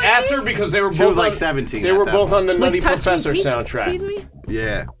little old bit was she? after because they were both She was like on- 17 They at were that both on the With Nutty Touch Me, Professor Tease soundtrack. Me?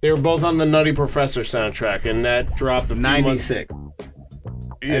 yeah. They were both on the Nutty Professor soundtrack, and that dropped a few months. 96.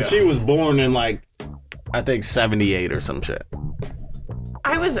 Yeah. And she was born in I think 78 or some shit.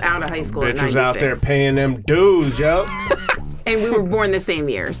 I was out of high school in Bitch was out there 96. paying them dues, yo. And we were born the same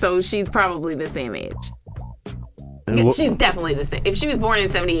year, so she's probably the same age. She's definitely the same. If she was born in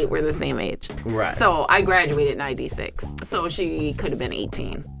 78, we're the same age. Right. So I graduated in 96, so she could have been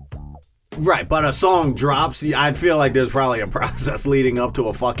 18. Right, but a song drops. I feel like there's probably a process leading up to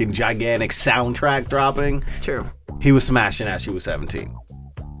a fucking gigantic soundtrack dropping. True. He was smashing that. She was 17.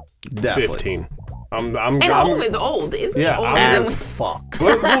 Definitely. 15. And Hov is old, isn't he? Yeah, Older As than fuck.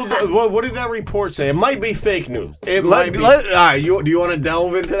 What did that report say? It might be fake news. It might be. All right, do you want to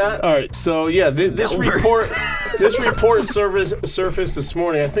delve into that? All right, so yeah, this report surfaced this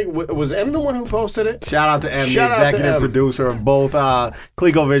morning. I think was M the one who posted it. Shout out to M, Shout the out to executive M. producer of both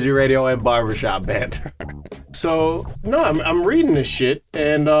ColecoVision Radio and Barbershop Banter. So no, I'm reading this shit,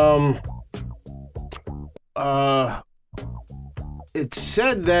 and it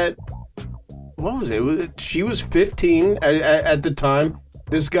said that what was it? She was 15 at the time.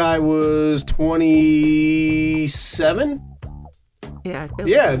 This guy was 27. Yeah.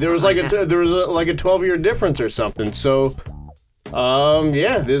 Yeah, there was like a 12-year difference or something. So,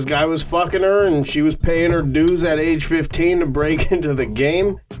 yeah, this guy was fucking her, and she was paying her dues at age 15 to break into the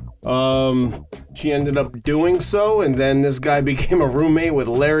game. She ended up doing so, and then this guy became a roommate with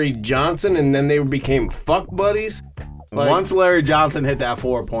Larry Johnson, and then they became fuck buddies. Like, Once Larry Johnson hit that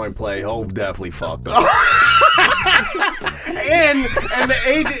 4-point play, Hov definitely fucked up. and the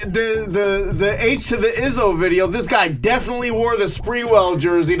H to the Izzo video, this guy definitely wore the Spreewell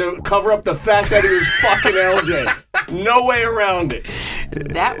jersey to cover up the fact that he was fucking LJ. No way around it.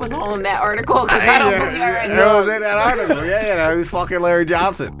 That was all in that article because I don't believe I read It was in that article. Yeah, he was fucking Larry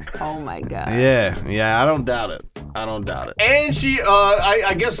Johnson. Oh my god. Yeah, I don't doubt it. And she,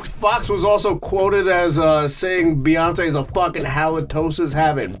 I guess Fox was also quoted as saying Beyonce's a fucking halitosis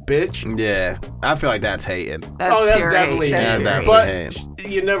having bitch. Yeah, I feel like that's hating. That's definitely hate. hating. That's But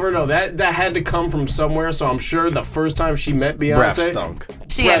you never know. That had to come from somewhere. So I'm sure the first time she met Beyonce, Breath stunk.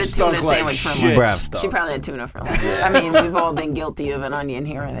 She had a breath tuna stunk like sandwich for shit. lunch. Breath stunk. She probably had tuna for lunch. I mean, we've all been guilty of an onion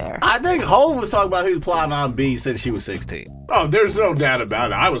here and there. I think Hov was talking about he was plotting on B since she was 16. Oh, there's no doubt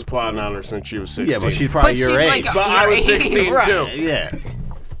about it. I was plotting on her since she was 16. Yeah, but she's probably But your she's age. like But I was 16 Right, too. yeah.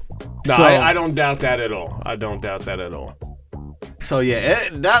 No, So- I don't doubt that at all. I don't doubt that at all. So yeah,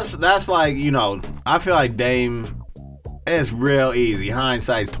 that's like, you know, I feel like Dame, it's real easy.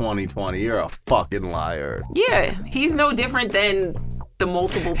 Hindsight's 20/20. You're a fucking liar. Yeah, he's no different than the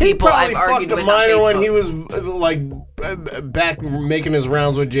multiple He people probably I've argued fucked a with on minor Facebook. when he was like back making his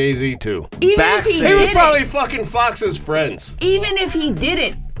rounds with Jay-Z too. Even if he backstage. He was didn't, probably fucking Fox's friends. even if he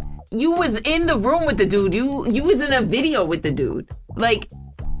didn't, you was in the room with the dude. You was in a video with the dude. Like,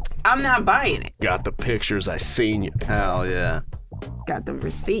 I'm not buying it. Got the pictures. I seen you. Hell yeah. Got the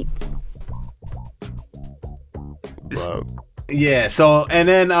receipts. Bro. Yeah, so and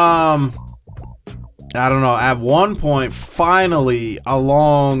then I don't know, at one point finally I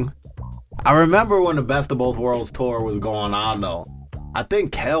remember when the Best of Both Worlds tour was going on though. I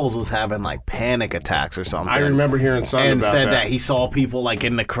think Kells was having like panic attacks or something. I remember hearing something and about said that. that he saw people like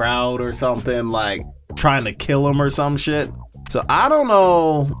in the crowd or something, like trying to kill him or some shit. So I don't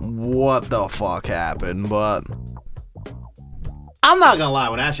know what the fuck happened, but I'm not gonna lie,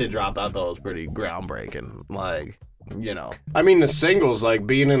 when that shit dropped, I thought it was pretty groundbreaking. Like, you know. I mean, the singles, like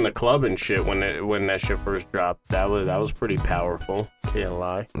being in the club and shit when that shit first dropped, that was pretty powerful. Can't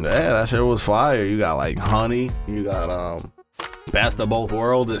lie. Yeah, that shit was fire. You got like Honey, you got Best of Both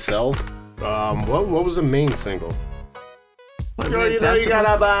Worlds itself. What was the main single? Girl, you know you got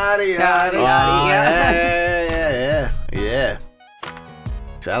a body. Yada, yada, Yeah.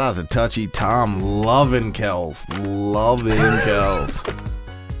 Shout out to Touchy Tom, loving Kells. But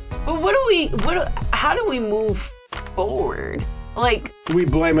how do we move forward? Like, We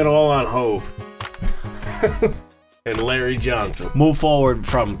blame it all on Hov and Larry Johnson. Move forward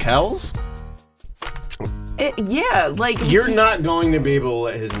from Kells? You're not going to be able to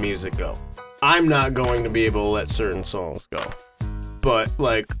let his music go. I'm not going to be able to let certain songs go. But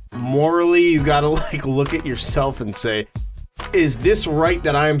like morally, you gotta like look at yourself and say, is this right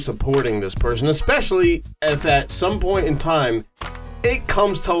that I am supporting this person? Especially if at some point in time it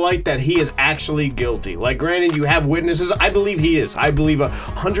comes to light that he is actually guilty. Like, granted, you have witnesses. I believe he is. I believe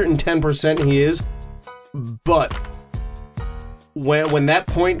 110% he is. But when that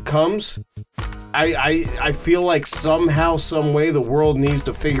point comes, I feel like somehow, some way, the world needs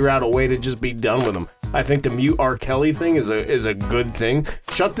to figure out a way to just be done with him. I think the mute R. Kelly thing is a good thing.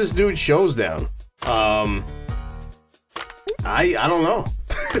 Shut this dude's shows down. I don't know.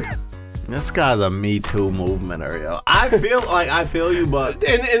 This guy's a Me Too movementer, yo. I feel you, but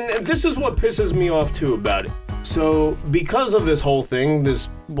And this is what pisses me off too about it. So because of this whole thing, this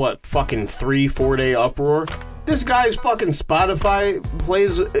fucking 3-4 day uproar, this guy's fucking Spotify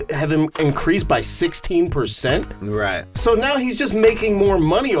plays have increased by 16%. right. So now he's just making more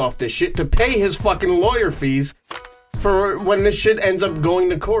money off this shit to pay his fucking lawyer fees for when this shit ends up going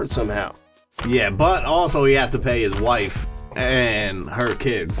to court somehow. Yeah, but also he has to pay his wife and her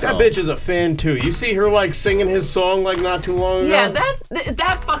kids. So. That bitch is a fan too. You see her like singing his song like not too long ago? Yeah,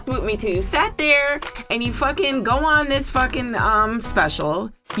 that fucked with me too. You sat there and you fucking go on this fucking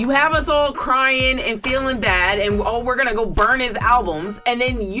special. You have us all crying and feeling bad, and we're gonna go burn his albums, and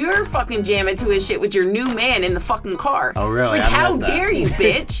then you're fucking jamming to his shit with your new man in the fucking car. Oh, really? Like, how dare you,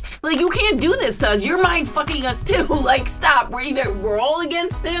 bitch? Like, you can't do this to us. You're mind fucking us too. Like, stop. We're all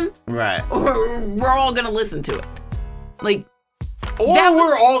against him, right? Or we're all gonna listen to it. Like, or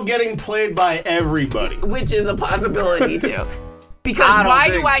we're all getting played by everybody, which is a possibility too. Because why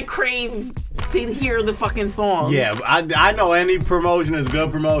do I crave to hear the fucking songs? Yeah, I know any promotion is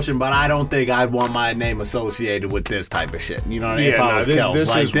good promotion, but I don't think I'd want my name associated with this type of shit. You know what I mean? Yeah, if I was Kels, this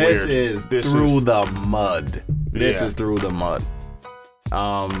like is this weird. is through the mud. This is through the mud.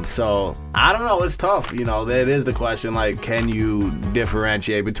 So I don't know. It's tough. You know, that is the question. Like, can you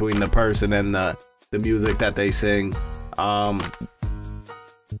differentiate between the person and the music that they sing?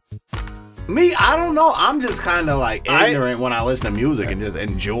 Me, I don't know. I'm just kind of like ignorant when I listen to music and just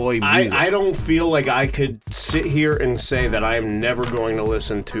enjoy music. I don't feel like I could sit here and say that I am never going to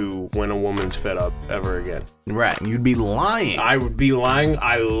listen to When a Woman's Fed Up ever again. Right. You'd be lying. I would be lying.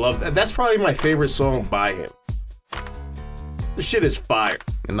 I love that. That's probably my favorite song by him. The shit is fire.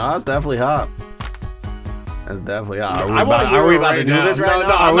 No, it's definitely hot. That's definitely hot. Are we about to do this right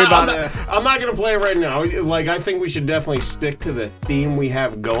now? I'm not going to play it right now. Like, I think we should definitely stick to the theme we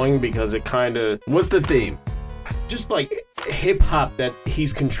have going because it kind of... What's the theme? Just like hip-hop that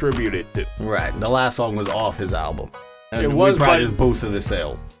he's contributed to. Right. The last song was off his album. And it was, we probably just boosted the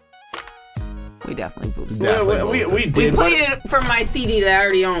sales. We definitely boosted. We did. We played it from my CD that I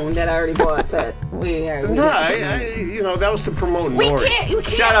already owned, that I already bought. But that was to promote we Nori. Can't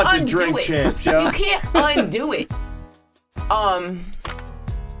Shout out to undo Drink it. Champs, yo. You can't undo it.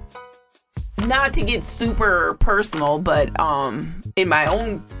 Not to get super personal, but in my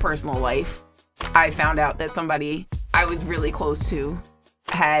own personal life, I found out that somebody I was really close to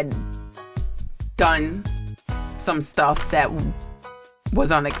had done some stuff that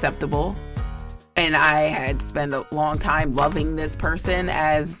was unacceptable. And I had spent a long time loving this person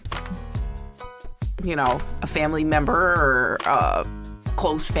as, you know, a family member or a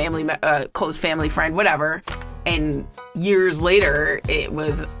close family friend, whatever. And years later, it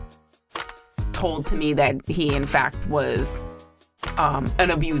was told to me that he, in fact, was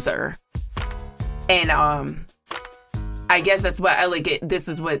an abuser. And I guess that's what I like. This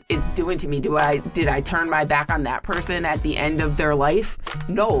is what it's doing to me. Did I turn my back on that person at the end of their life?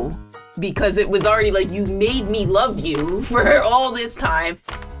 No. Because it was already like, you made me love you for all this time.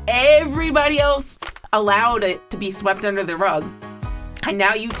 Everybody else allowed it to be swept under the rug. And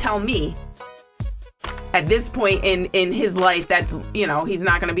now you tell me at this point in his life, that's, you know, he's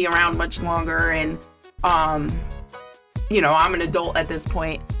not going to be around much longer. And, you know, I'm an adult at this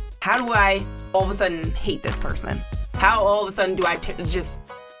point. How do I all of a sudden hate this person? How all of a sudden do I just...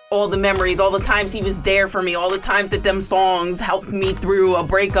 all the memories, all the times he was there for me, all the times that them songs helped me through a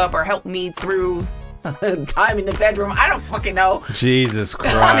breakup or helped me through time in the bedroom. I don't fucking know. Jesus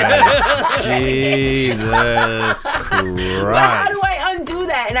Christ. Jesus Christ. But how do I undo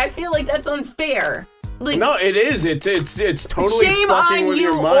that? And I feel like that's unfair. Like, no, it is. It's totally shame fucking on with you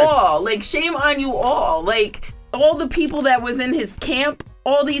your mind. all. Like, shame on you all. Like, all the people that was in his camp,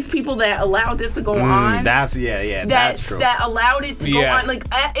 all these people that allowed this to go on. That's that's true. That allowed it to go on. Like,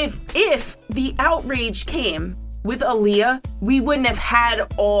 if the outrage came with Aaliyah, we wouldn't have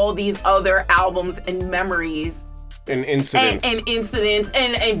had all these other albums and memories and incidents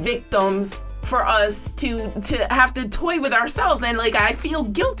and victims for us to have to toy with ourselves. And like, I feel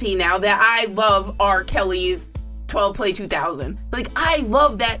guilty now that I love R. Kelly's 12 Play 2000. Like, I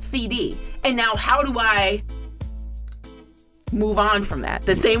love that CD. And now how do I move on from that?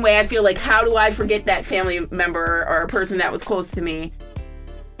 The same way I feel like, how do I forget that family member or a person that was close to me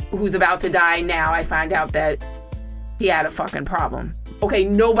who's about to die now? I find out that he had a fucking problem. Okay,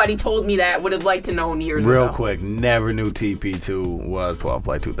 nobody told me that. Would have liked to know years ago. Real quick, never knew TP2 was 12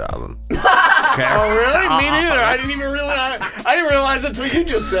 Play 2000. Okay. Oh, really? Me neither. I didn't even realize. I didn't realize until you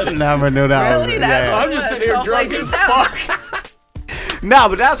just said it. Never knew that. Really? That's I'm just sitting here drunk as fuck. No,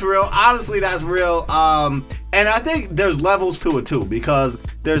 but that's real. Honestly, that's real. And I think there's levels to it too, because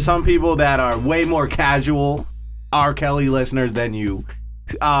there's some people that are way more casual R. Kelly listeners than you.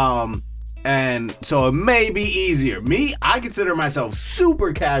 And so it may be easier. Me, I consider myself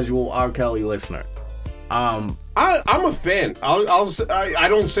super casual R. Kelly listener. I'm a fan. I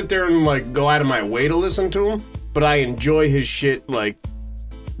don't sit there and like go out of my way to listen to him, but I enjoy his shit like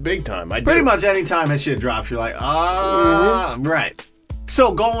big time. Pretty much anytime his shit drops, you're like, right.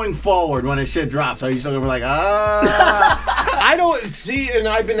 So going forward, when this shit drops, are you still gonna be like, I don't see, and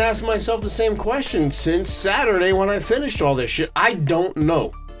I've been asking myself the same question since Saturday when I finished all this shit. I don't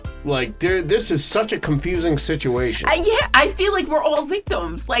know. Like, this is such a confusing situation. Yeah, I feel like we're all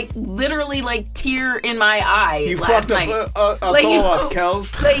victims. Like, literally, like, tear in my eye You last fucked night. up a Like, thought up,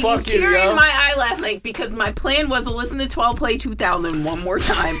 Kels. Like, Fuck you, tear yo. in my eye last night because my plan was to listen to 12 Play 2000 one more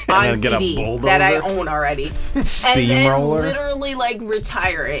time on then get a CD bulldozer? that I own already. And then Steamroller? literally, like,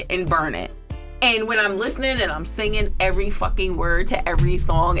 retire it and burn it. And when I'm listening and I'm singing every fucking word to every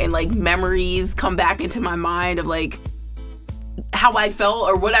song and, like, memories come back into my mind of, like, how I felt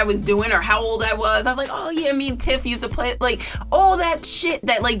or what I was doing or how old I was. I was like, oh yeah, me and Tiff used to play, like, all that shit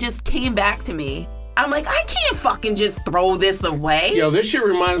that, like, just came back to me. I'm like, I can't fucking just throw this away. Yo, this shit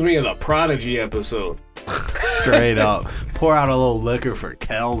reminds me of the Prodigy episode. straight up, pour out a little liquor for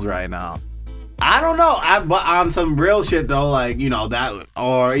Kels right now. I don't know. But on some real shit though, like, you know, that,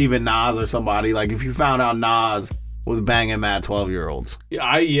 or even Nas or somebody, like if you found out Nas was banging mad 12-year-olds.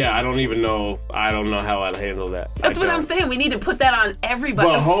 I don't even know. I don't know how I'd handle that. That's what I'm saying. We need to put that on everybody.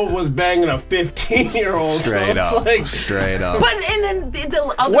 But Hov was banging a 15-year-old. Straight so up. like, Straight up. But and then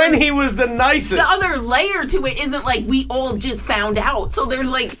the other, when he was the nicest. the other layer to it isn't like we all just found out. So there's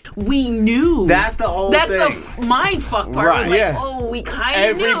like we knew. That's the whole That's thing. the mind fuck part. Right, It was like, yeah. oh, we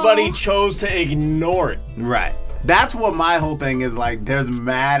kind of knew. Everybody chose to ignore it. Right. That's what my whole thing is like. There's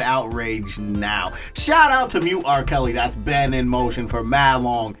mad outrage now. Shout out to Mute R. Kelly. That's been in motion for mad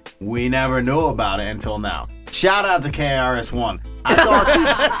long. We never knew about it until now. Shout out to KRS-One.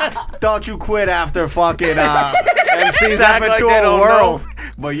 I thought you quit after fucking MC Step like Into they a don't World.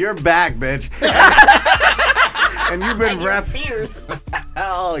 But you're back, bitch. And you've been You're repping. fierce.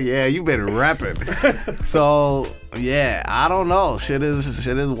 Hell yeah, you've been repping. So yeah, I don't know. Shit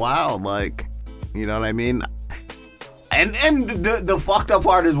is wild. Like, you know what I mean? And the fucked up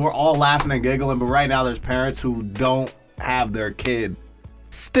part is we're all laughing and giggling, but right now there's parents who don't have their kid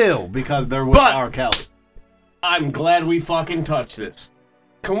still because they're with But- R. Kelly. I'm glad we fucking touched this.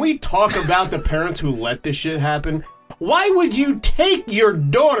 Can we talk about the parents who let this shit happen? Why would you take your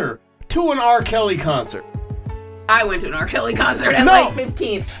daughter to an R. Kelly concert? I went to an R. Kelly concert at No. like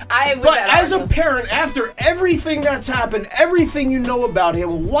 15. I was But at as R. a Kelly. parent, after everything that's happened, everything you know about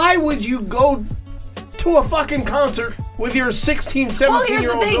him, why would you go to a fucking concert with your 16, Well, here's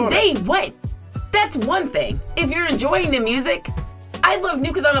the 17-year-old thing. daughter? They went. That's one thing. If you're enjoying the music, I love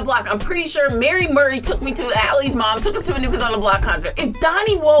New Kids on the Block. I'm pretty sure Mary Murray took me to Allie's mom, took us to a New Kids on the Block concert. If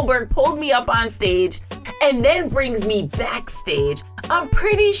Donnie Wahlberg pulled me up on stage and then brings me backstage, I'm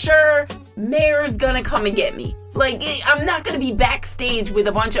pretty sure Mayor's gonna come and get me. Like, I'm not gonna be backstage with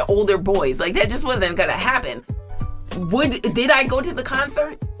a bunch of older boys. Like, that just wasn't gonna happen. Did I go to the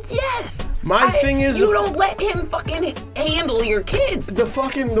concert? Yes. My thing is- you don't let him fucking handle your kids.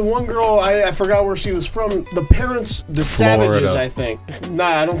 The one girl, I forgot where she was from. The parents, the Savages, Florida. I think.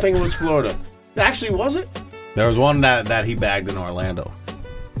 Nah, I don't think it was Florida. Actually, was it? There was one that he bagged in Orlando.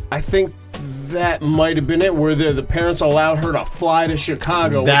 I think that might have been it, where the parents allowed her to fly to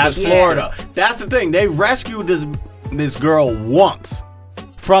Chicago. That's with the Florida. That's the thing. They rescued this girl once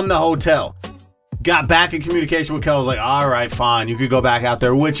from the hotel. Got back in communication with Kel. Was like, all right, fine. You could go back out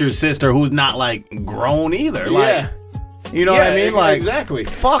there with your sister, who's not like grown either. Yeah. Like, you know what I mean? Like, exactly.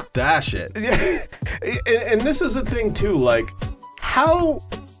 fuck that shit. And this is the thing too, like, how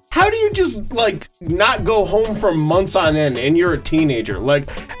do you just like not go home for months on end and you're a teenager? Like,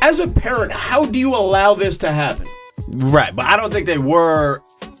 as a parent, how do you allow this to happen? Right, but I don't think they were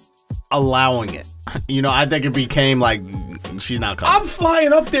allowing it. You know, I think it became like she's not coming. I'm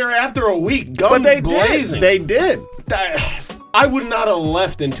flying up there after a week, guns but they blazing. did. They did. I would not have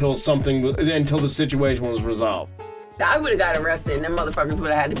left until the situation was resolved. I would have got arrested, and them motherfuckers would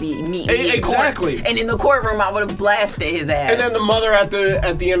have had to meet me in Exactly. court. And in the courtroom, I would have blasted his ass. And then the mother at the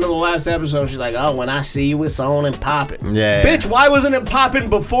end of the last episode, she's like, "Oh, when I see you, it's on and popping." Yeah. Bitch, why wasn't it popping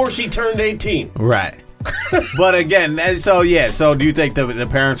before she turned 18? Right. But again, and so yeah. So do you think the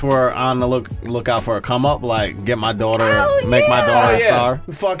parents were on the lookout for a come up, like get my daughter, Hell make my yeah. daughter Oh, a yeah. star?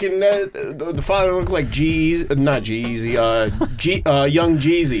 Fucking the father looked like not Jeezy, young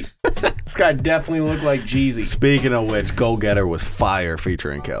Jeezy. This guy definitely looked like Jeezy. Speaking of which, Go Getter was fire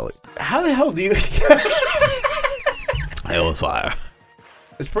featuring Kelly. How the hell do you? It was fire.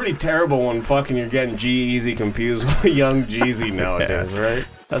 It's pretty terrible when fucking you're getting G-Eazy confused with young Jeezy nowadays, right?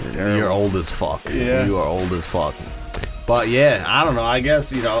 That's terrible. You're old as fuck. Yeah. You are old as fuck. But yeah, I don't know. I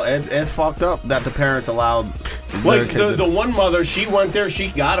guess, you know, it's fucked up that the parents allowed their Like kids the one mother, she went there, she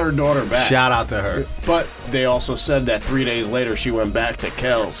got her daughter back. Shout out to her. But they also said that 3 days later she went back to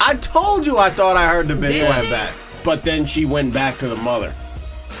Kel's. I told you I thought I heard the bitch Did went she? back. but then she went back to the mother.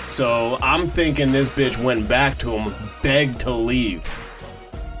 So I'm thinking this bitch went back to him, begged to leave,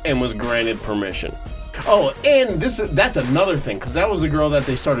 and was granted permission. Oh, and that's another thing, because that was the girl that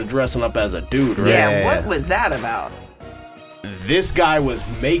they started dressing up as a dude, right? Yeah, what was that about? This guy was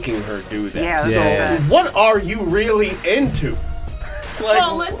making her do that. Yeah, so what are you really into? Like,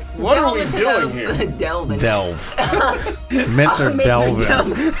 well, let's what are delve we into doing here? Delvin. Delve. Mr.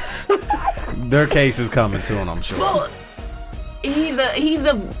 Delvin. Their case is coming soon, I'm sure. Well,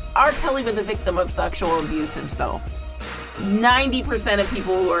 R. Kelly was a victim of sexual abuse himself. 90% of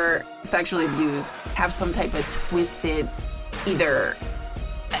people who are sexually abused have some type of twisted, either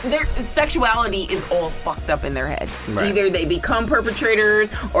their sexuality is all fucked up in their head. Right. Either they become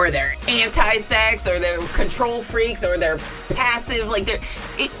perpetrators, or they're anti-sex, or they're control freaks, or they're passive. Like it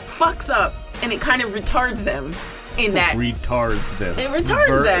fucks up, and it kind of retards them. In that retards them. It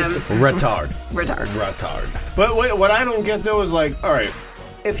retards them. Retard. But wait, what I don't get though is like, all right,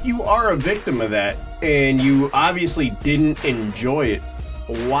 if you are a victim of that and you obviously didn't enjoy it,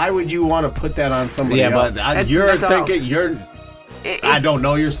 why would you want to put that on somebody else? Yeah, but you're thinking I don't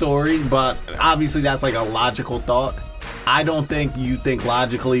know your story, but obviously that's like a logical thought. I don't think you think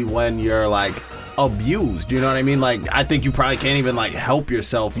logically when you're like abused. You know what I mean? Like, I think you probably can't even like help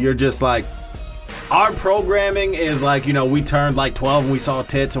yourself. You're just like, our programming is like, you know, we turned like 12 and we saw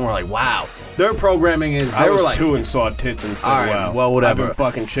tits and we're like, wow. Their programming is, I was like 2 and saw tits and said, all right, wow. well, whatever. I've been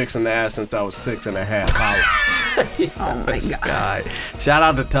fucking chicks in the ass since I was 6.5. Oh my this God. guy. Shout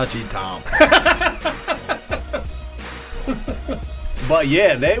out to Touchy Tom. But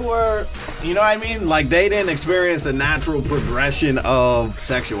yeah, they were, you know what I mean? Like, they didn't experience the natural progression of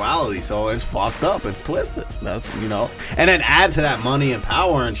sexuality, so it's fucked up, it's twisted. That's, you know. And then add to that money and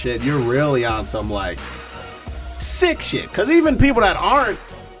power and shit, you're really on some like sick shit. Because even people that aren't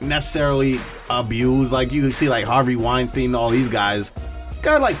necessarily abused, like you see like Harvey Weinstein and all these guys,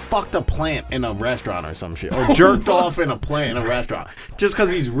 guy like fucked a plant in a restaurant or some shit, or jerked off in a plant in a restaurant just because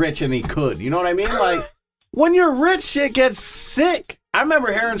he's rich and he could. You know what I mean? Like, when you're rich, shit gets sick. I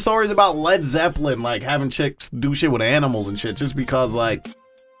remember hearing stories about Led Zeppelin, like having chicks do shit with animals and shit, just because like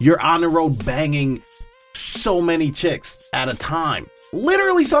you're on the road banging so many chicks at a time,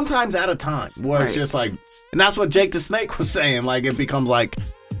 literally sometimes at a time, where it's just like, and that's what Jake the Snake was saying. Like, it becomes like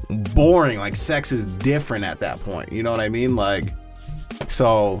boring. Like, sex is different at that point. You know what I mean? Like,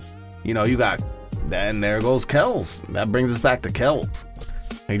 so, you know, you got, then there goes Kells. That brings us back to Kells.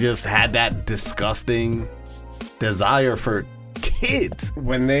 He just had that disgusting desire for kids.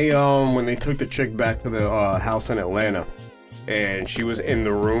 When they took the chick back to the house in Atlanta, and she was in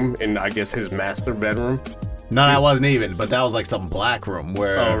the room, in I guess his master bedroom. No, that wasn't even, but that was like some black room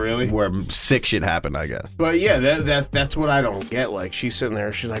where, oh really? Where sick shit happened, I guess. But yeah, that's what I don't get. Like, she's sitting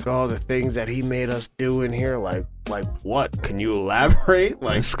there, she's like, oh, the things that he made us do in here, like what? Can you elaborate?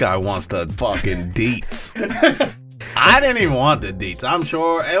 Like, this guy wants the fucking deets. I didn't even want the deets. I'm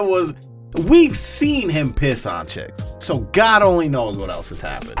sure it was. We've seen him piss on chicks, so God only knows what else has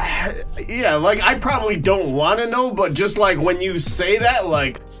happened. Yeah, like, I probably don't want to know, but just like when you say that,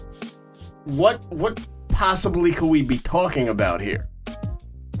 like, what possibly could we be talking about here?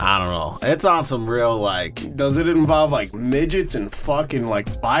 I don't know. It's on some real, like, does it involve like midgets and fucking like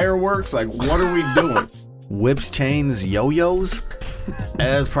fireworks? Like, what are we doing? Whips, chains, yo-yos?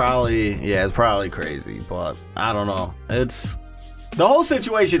 It's probably crazy, but I don't know. It's the whole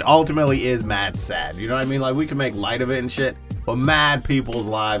situation ultimately is mad sad. You know what I mean? Like, we can make light of it and shit, but mad people's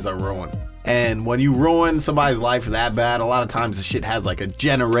lives are ruined. And when you ruin somebody's life that bad, a lot of times the shit has like a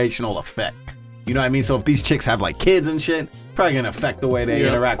generational effect. You know what I mean? So if these chicks have like kids and shit, probably gonna affect the way they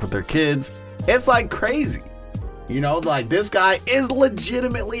interact with their kids. It's like crazy. You know, like, this guy is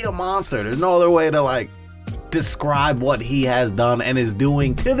legitimately a monster. There's no other way to like describe what he has done and is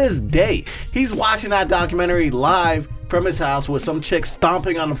doing to this day. He's watching that documentary live from his house with some chick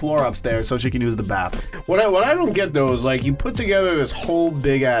stomping on the floor upstairs so she can use the bathroom. What I don't get though is, like, you put together this whole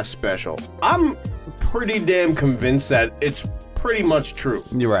big ass special. I'm pretty damn convinced that it's pretty much true.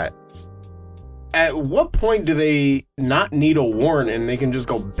 You're right. At what point do they not need a warrant and they can just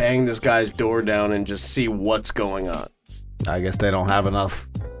go bang this guy's door down and just see what's going on? I guess they don't have enough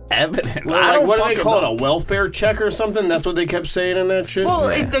evidence. Well, what do they call it? A welfare check or something? That's what they kept saying in that shit? Well,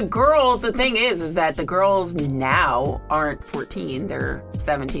 if the girls, the thing is that the girls now aren't 14. They're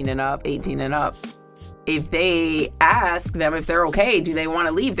 17 and up, 18 and up. If they ask them if they're okay, do they want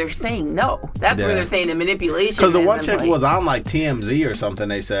to leave? They're saying no. That's where they're saying the manipulation. Because the one chick was on like TMZ or something,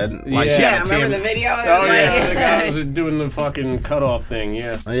 they said. Like, she had remember the video? Oh, yeah. The guy was doing the fucking cutoff thing,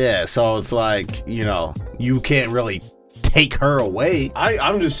 yeah. Yeah, so it's like, you know, you can't really take her away.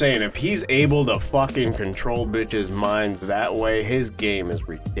 I'm just saying, if he's able to fucking control bitches' minds that way, his game is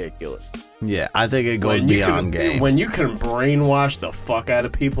ridiculous. Yeah, I think it goes beyond game. When you can brainwash the fuck out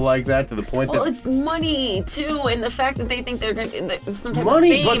of people like that to the point Well, that it's money too, and the fact that they think they're gonna some type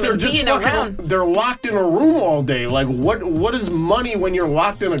money, of fame but they're and just being fucking. around. They're locked in a room all day. Like, what is money when you're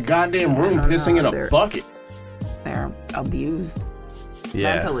locked in a goddamn room pissing in a bucket? They're abused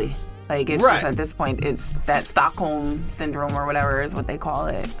Yeah. mentally. Like, it's Right. just at this point, it's that Stockholm syndrome or whatever is what they call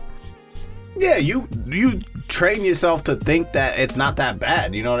it. Yeah, you train yourself to think that it's not that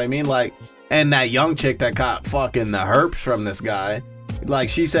bad. You know what I mean? Like, and that young chick that got fucking the herpes from this guy, like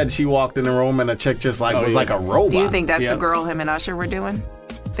she said, she walked in the room and the chick just was like a robot. Do you think that's Yeah. the girl him and Usher were doing?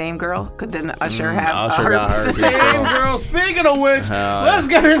 Same girl? Because didn't Usher have Usher got herpes. Same girl. Speaking of which, let's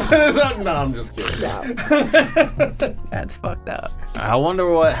get into this. No, I'm just kidding. That's fucked up. I wonder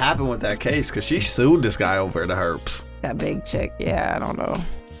what happened with that case, because she sued this guy over the herpes. That big chick. Yeah, I don't know.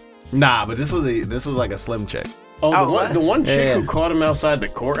 Nah, but this was like a slim chick. Oh, the one chick Yeah. who caught him outside the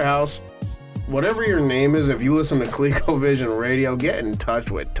courthouse. Whatever your name is, if you listen to ColecoVision Radio, get in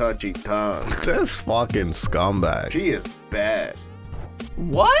touch with Touchy Tongue. This fucking scumbag. She is bad.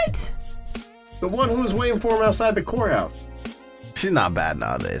 What? The one who was waiting for him outside the courthouse. She's not bad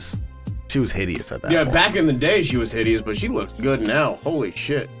nowadays. She was hideous at that Yeah, point. back in the day she was hideous, but she looks good now. Holy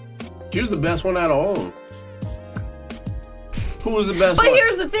shit. She was the best one out of all of them. Who was the best But one?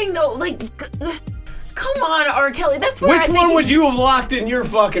 here's the thing, though. Like, come on, R. Kelly. That's where I Which think one would you have locked in your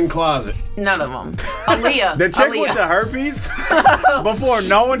fucking closet? None of them. Aaliyah. The chick Aaliyah. with the herpes? Before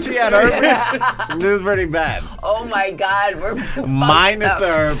knowing she had herpes? This was pretty bad. Oh my God, we're Minus fucked the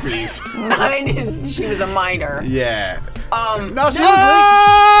up. herpes. Minus, she was a minor. Yeah. No, she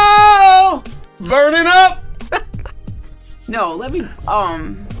was burning up. No, let me.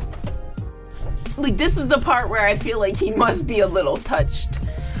 Like, this is the part where I feel like he must be a little touched,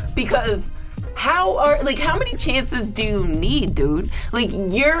 because how many chances do you need, dude? Like,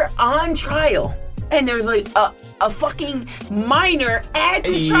 you're on trial. And there's like a fucking minor at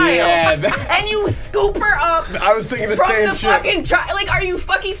the trial, Yeah, and you scoop her up. I was thinking the from same the shit. fucking trial. Like, are you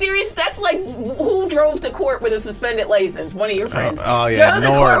fucking serious? That's like who drove to court with a suspended license? One of your friends. Oh, yeah, drove to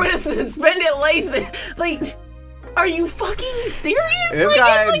Nord. court with a suspended license. Like, are you fucking serious? This like,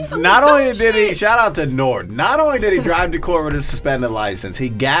 guy, it's like some not dumb only did he, shit. shout out to Nord, not only did he drive to court with his suspended license, he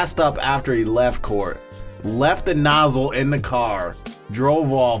gassed up after he left court, left the nozzle in the car,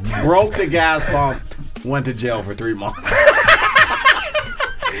 drove off, broke the gas pump, went to jail for 3 months.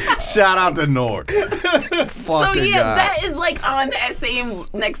 Shout out to Nord. Fucking So yeah, guy. that is like on that same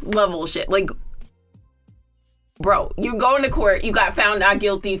next level shit. Like, bro, you're going to court, you got found not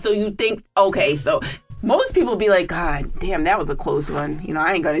guilty, so you think, okay, so most people be like, God damn, that was a close one. You know,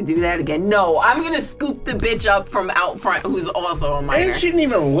 I ain't gonna do that again. No, I'm gonna scoop the bitch up from out front who's also a minor. And she didn't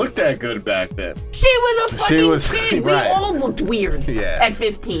even look that good back then. She was a fucking kid. We right. all looked weird at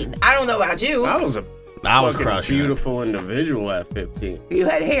 15. I don't know about you. I was a fucking crushing it. beautiful individual at 15. You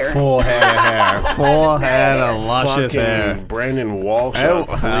had hair. Full head of hair. Full head of luscious Fucking hair. Brandon Walsh. Oh, on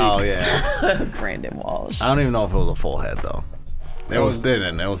fleek. hell yeah. Brandon Walsh. I don't even know if it was a full head, though. It was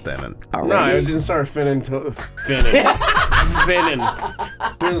thinning. It was thinning. No, it didn't start finning till finning.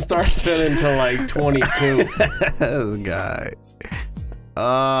 Didn't start finning till like 22. This guy.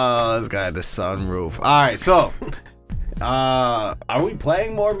 Oh, this guy had the sunroof. All right, so are we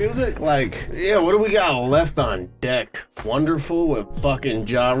playing more music? Like, Yeah, what do we got left on deck? Wonderful with fucking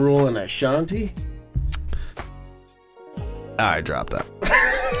Ja Rule and Ashanti? all right, drop that.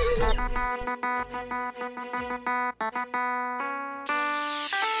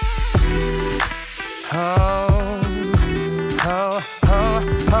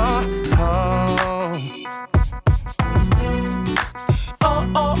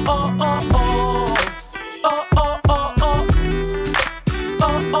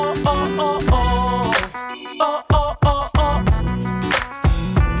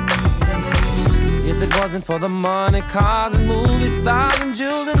 If it wasn't for the money, cars and movie stars and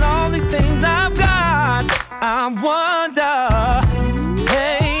jewels and all these things I've got, I wonder,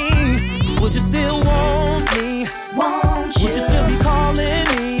 hey, would you still want me? Won't Would you still be calling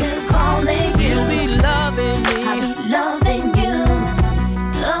me? Still calling you. You'll be loving me. I'll be loving you.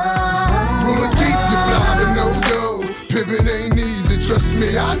 Oh. Roll a deep, you fly to no go. Pivot ain't easy, trust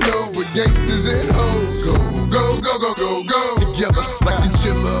me, I know. With gangsters and hoes, go, go, go, go, go, go. Together like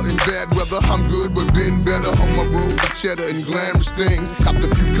chinchilla in bad weather, I'm good, but been better on my road with cheddar and glamorous things. Copped a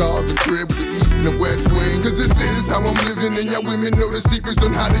few cars, a crib with the east and the west wing. Cause this is how I'm living, and y'all women know the secrets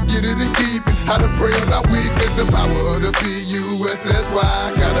on how to get it and keep it. How to pray on our weakness, the power of the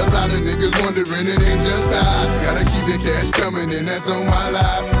P-U-S-S-Y. Got a lot of niggas wondering, it ain't just I. Gotta keep the cash coming, and that's on my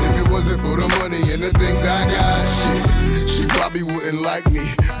life. If it wasn't for the money and the things I got, shit, she probably wouldn't like me.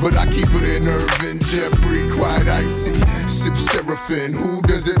 But I keep her in Irvin, Jeffrey, quite icy. Sip Seraphim, who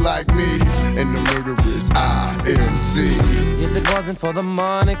does it like me? And the murderers, I-N-C. If it wasn't for the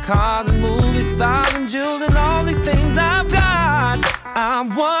money, cars and movie stars and jewels and all these things I've got, I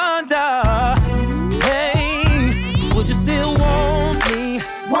wonder, hey, would you still want me?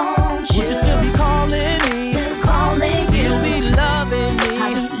 Won't you? Would you still be calling me? Still calling you. You'll be loving me.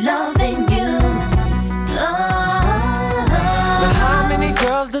 I'll be loving you. Now how many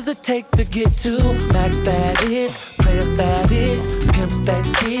girls does it take to get to max status, player status, pimp stat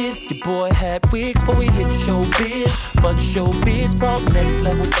kid? Your boy had wigs before we hit showbiz, but showbiz brought next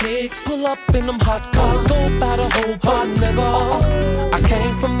level chicks. Pull up in them hot cars, go about a whole pot, nigga. I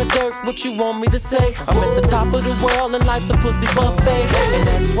came from the dirt, what you want me to say? I'm at the top of the world and life's a pussy buffet, and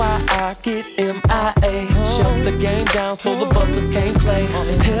that's why I get MIA. Shut the game down so the busters can't play.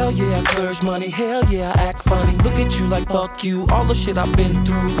 Hell yeah, I splurge money, hell yeah, I act funny. Look at you like fuck you, all the shit I've been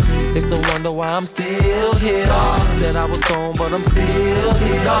through. They still wonder why I'm still here. Said I was gone, but I'm still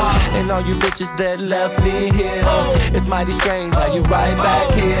here. And all you bitches that left me here, it's mighty strange how you right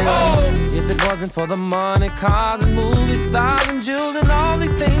back here. If it wasn't for the money, cars and movie stars and jewels and all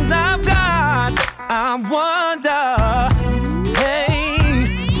these things I've got, I wonder,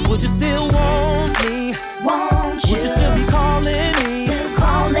 hey, would you still want me? Won't you? Would you still be calling me? Still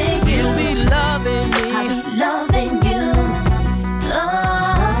calling you. You'll be loving me. I'll be loving you.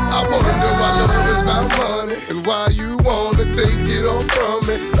 I wanna know why love is about money, and why you wanna take it all from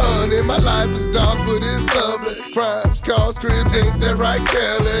me. Honey, my life is dark, but it's lovely. Crimes, cars, cribs, ain't that right,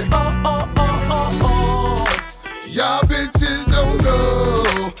 Kelly? Y'all bitches don't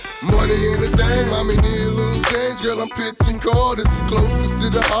know. Money ain't a thing, mommy need a little change. Girl, I'm pitching quarters. Closest to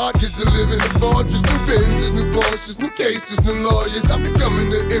the heart, kids to live in the fortress. New Benzes, new Porsches, new cases, new lawyers. I'm becoming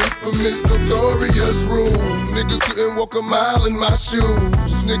the infamous, notorious rule. Niggas couldn't walk a mile in my shoes.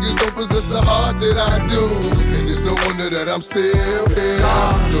 Niggas don't possess the heart that I do. And it's no wonder that I'm still here.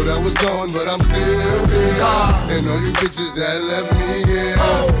 Thought I was gone, but I'm still here. And all you bitches that left me here,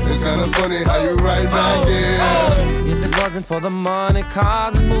 it's kinda funny how you right back here. If it wasn't for the money,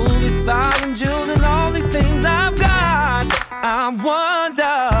 cars and movie stars and jewels and all these things I've got, I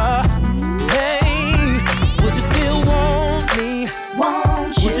wonder, hey, would you still want me?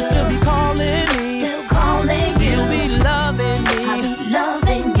 Won't you? Would you still be calling me? Still calling you. You'll be loving me. I'll be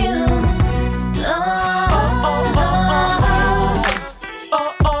loving you.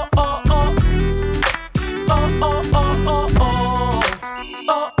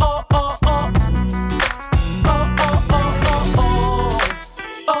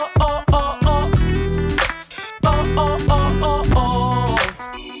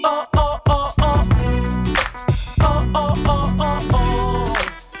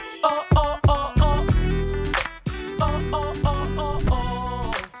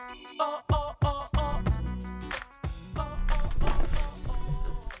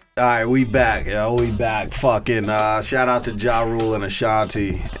 All right, we back, yo. We back. Fucking shout out to Ja Rule and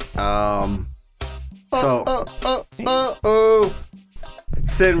Ashanti.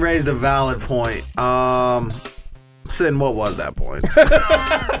 Sin raised a valid point. Sin, what was that point?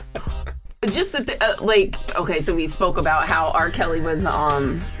 Just okay, so we spoke about how R. Kelly was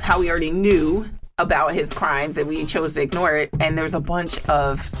how we already knew about his crimes and we chose to ignore it, and there's a bunch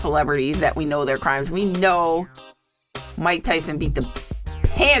of celebrities that we know their crimes. We know Mike Tyson beat the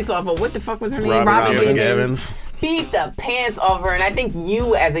pants off of, what the fuck was her name? Robin Givens. Beat the pants off her, and I think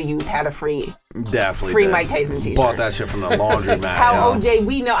you as a youth had a free Definitely Mike Tyson t-shirt. Bought that shit from the laundromat. How OJ,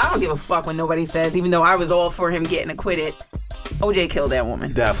 we know, I don't give a fuck when nobody says, even though I was all for him getting acquitted, OJ killed that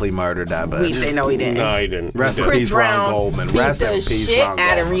woman. Definitely murdered that bitch. We say no, he didn't. No, he didn't. Rest in Chris peace, Brown Ron Goldman. beat Rest in the peace, shit Ron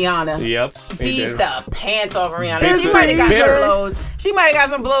out of Goldman. Rihanna. Yep. Beat the pants off of Rihanna. It's She might have got Breezy. some blows. She might have got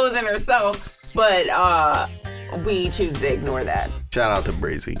some blows in herself, but we choose to ignore that. Shout out to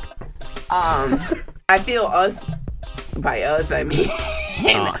Breezy. I feel us, by us, I mean...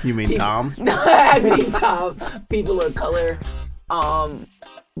 You mean Tom? I mean Tom. People of color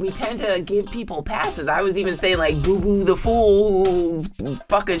we tend to give people passes. I was even saying like Boo Boo the Fool who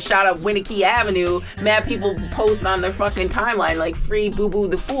fucking shot up Winnicke Avenue. Mad people post on their fucking timeline like free Boo Boo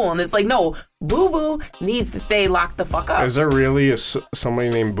the Fool. And it's like, no, Boo Boo needs to stay locked the fuck up. Is there really somebody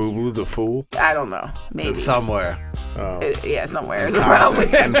named Boo Boo the Fool? I don't know. Maybe. Somewhere. Yeah, somewhere. It's around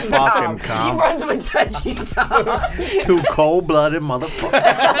with And Touchy Tom. fucking He runs with Touchy Tom. Two cold-blooded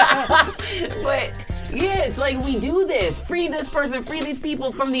motherfuckers. But yeah, it's like we do this. Free this person, free these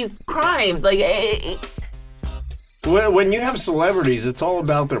people from these crimes. Like, When you have celebrities, it's all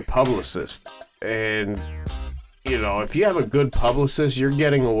about their publicist. And, you know, if you have a good publicist, you're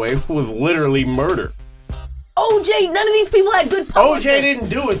getting away with literally murder. OJ, none of these people had good publicists. OJ didn't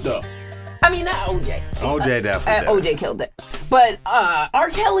do it, though. I mean, not OJ. OJ definitely did. OJ killed it. But R.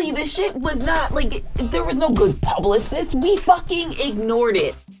 Kelly, the shit was not, like, there was no good publicist. We fucking ignored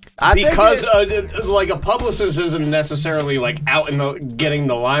it. Because like a publicist isn't necessarily like out in getting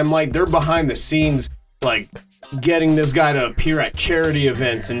the limelight. They're behind the scenes, like getting this guy to appear at charity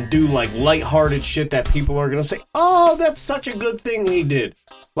events and do like lighthearted shit that people are gonna say, "Oh, that's such a good thing he did."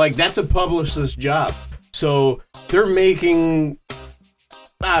 Like that's a publicist's job. So they're making.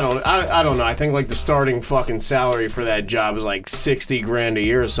 I don't know. I think like the starting fucking salary for that job is like $60,000 a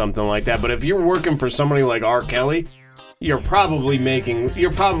year or something like that. But if you're working for somebody like R. Kelly, you're probably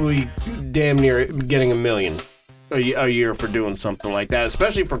damn near getting $1 million a year for doing something like that,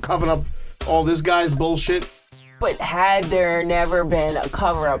 especially for covering up all this guy's bullshit. But had there never been a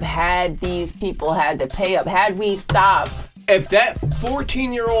cover-up, had these people had to pay up, had we stopped. If that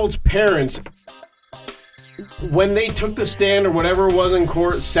 14-year-old's parents, when they took the stand or whatever it was in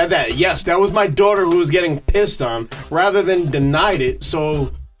court, said that, yes, that was my daughter who was getting pissed on, rather than denied it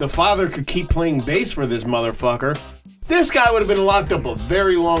so the father could keep playing bass for this motherfucker, this guy would have been locked up a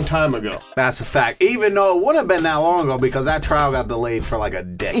very long time ago. That's a fact. Even though it wouldn't have been that long ago because that trial got delayed for like a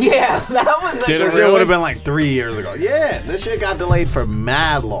decade. Yeah, that was Did it really? Would have been like 3 years ago. Yeah, this shit got delayed for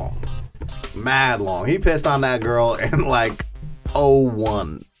mad long. Mad long. He pissed on that girl in like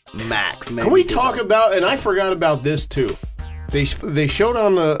 01 max. Maybe. Can we talk about, and I forgot about this too. They showed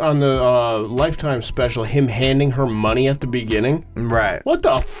on the Lifetime special him handing her money at the beginning. Right. What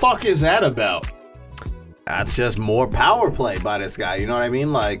the fuck is that about? That's just more power play by this guy. You know what I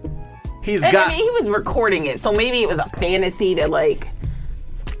mean? Like, he was recording it, so maybe it was a fantasy to like.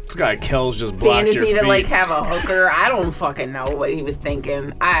 This guy Kel's just blocked your fantasy feet. to like have a hooker. I don't fucking know what he was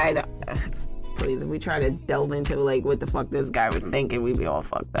thinking. Please, if we try to delve into like what the fuck this guy was thinking, we'd be all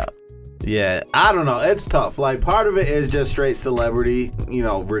fucked up. Yeah, I don't know. It's tough. Like, part of it is just straight celebrity, you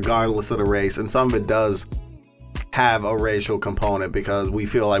know, regardless of the race. And some of it does have a racial component because we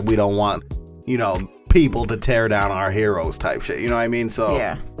feel like we don't want, you know, people to tear down our heroes type shit. You know what I mean? So,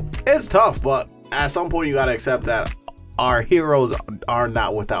 yeah, it's tough. But at some point, you got to accept that our heroes are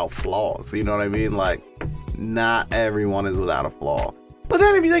not without flaws. You know what I mean? Like, not everyone is without a flaw. But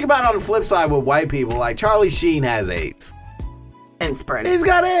then if you think about it on the flip side with white people, like Charlie Sheen has AIDS. And spread it. He's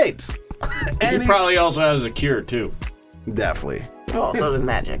got AIDS. And he probably also has a cure, too. Definitely. Well, so does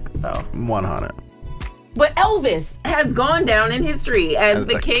Magic, so. 100. But Elvis has gone down in history as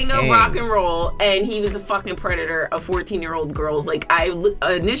the king of rock and roll, and he was a fucking predator of 14-year-old girls. Like,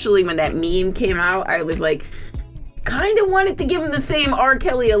 initially when that meme came out, I was like, kind of wanted to give him the same R.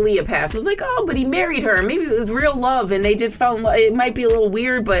 Kelly Aaliyah pass. I was like, oh, but he married her. Maybe it was real love, and they just fell in love. It might be a little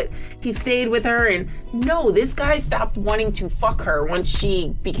weird, but he stayed with her. And no, this guy stopped wanting to fuck her once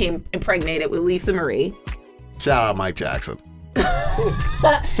she became impregnated with Lisa Marie. Shout out Mike Jackson.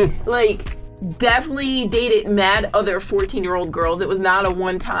 Like, definitely dated mad other 14-year-old girls. It was not a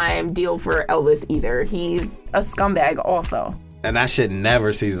one-time deal for Elvis either. He's a scumbag also. And that shit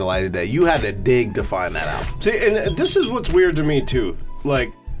never sees the light of day. You had to dig to find that out. See, and this is what's weird to me too.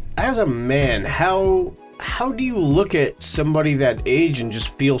 Like, as a man, how do you look at somebody that age and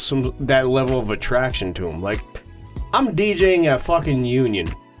just feel that level of attraction to him? Like, I'm DJing at fucking Union.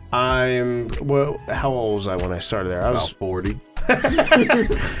 How old was I when I started there? I was about 40.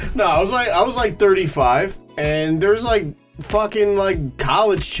 No, I was like 35, and there's like fucking like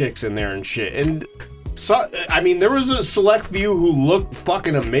college chicks in there and shit. And so, I mean, there was a select few who looked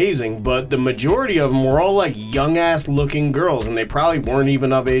fucking amazing, but the majority of them were all like young ass looking girls, and they probably weren't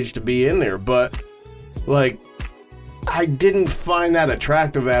even of age to be in there. But like, I didn't find that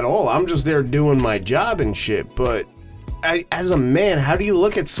attractive at all. I'm just there doing my job and shit. But as a man, how do you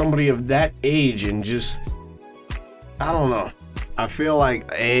look at somebody of that age and just, I don't know. I feel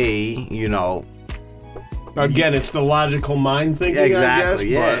like you know. Again, it's the logical mind thinking, exactly, I guess.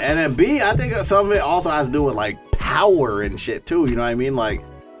 Yeah. But, and then B, I think some of it also has to do with like power and shit too. You know what I mean? Like,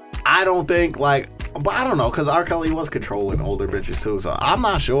 I don't think like But I don't know, because R. Kelly was controlling older bitches too, so I'm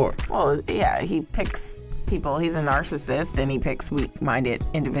not sure. Well, yeah, he picks people. He's a narcissist, and he picks weak-minded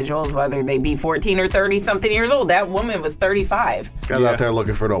individuals, whether they be 14 or 30-something years old. That woman was 35. Guys out there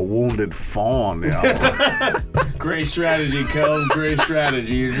looking for the wounded fawn, yo. Great strategy, Cubs. Great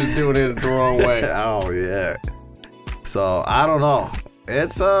strategy. You're just doing it the wrong way. Oh, yeah. So, I don't know.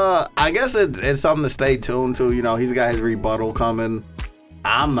 It's, I guess it's something to stay tuned to. You know, he's got his rebuttal coming.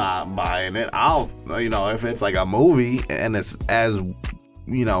 I'm not buying it. If it's like a movie and it's as,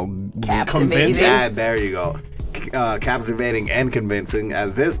 convincing. There you go. Captivating and convincing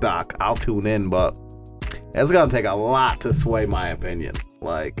as this doc, I'll tune in, but it's going to take a lot to sway my opinion.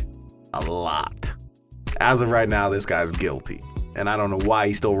 Like, a lot. As of right now, this guy's guilty. And I don't know why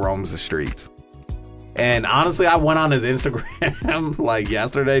he still roams the streets. And honestly, I went on his Instagram like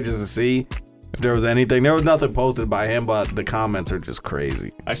yesterday just to see if there was anything. There was nothing posted by him, but the comments are just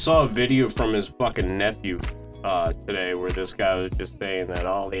crazy. I saw a video from his fucking nephew today where this guy was just saying that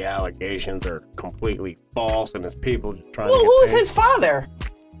all the allegations are completely false and his people just trying to get who's paid. his father?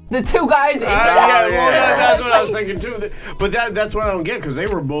 The two guys. That's what I was thinking too. But that's what I don't get, because they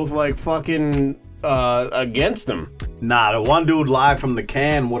were both like fucking against him. Nah, the one dude live from the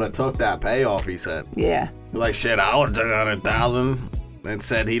can would have took that payoff, he said. Yeah. Like, shit, I would have took 100,000 and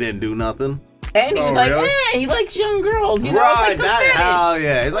said he didn't do nothing. And he was like, he likes young girls. You know, right, it's like a fetish. Oh,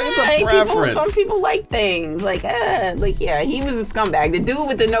 yeah. It's like, it's a preference. Some people like things. Like, he was a scumbag. The dude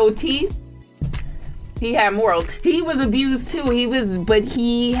with the no teeth, he had morals. He was abused, too. But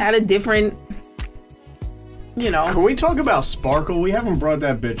he had a different, Can we talk about Sparkle? We haven't brought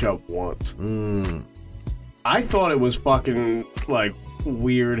that bitch up once. I thought it was fucking, like,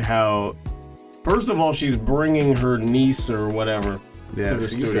 weird how, first of all, she's bringing her niece or whatever. Yeah,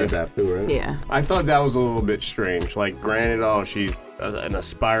 so you said that too, right? Yeah. I thought that was a little bit strange. Like, granted, she's an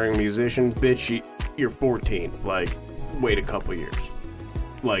aspiring musician. Bitch, you're 14. Like, wait a couple years.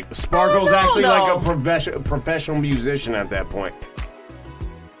 Like, Sparkle's actually like a professional musician at that point.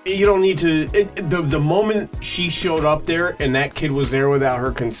 You don't need to... The moment she showed up there and that kid was there without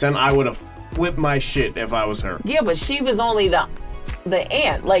her consent, I would have flipped my shit if I was her. Yeah, but she was only the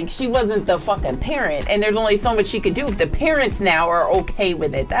aunt. Like, she wasn't the fucking parent, and there's only so much she could do. If the parents now are okay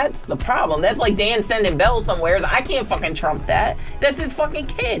with it, that's the problem. That's like Dan sending Bell somewhere. I can't fucking trump that. That's his fucking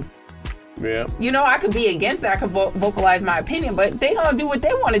kid. Yeah. I could be against it. I could vocalize my opinion, but they gonna do what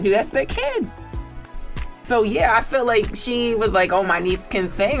they want to do. That's their kid. So yeah, I feel like she was like, oh, my niece can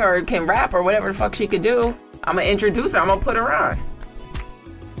sing or can rap or whatever the fuck she could do. I'm gonna introduce her. I'm gonna put her on.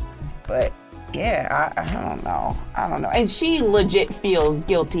 But yeah, I don't know. And she legit feels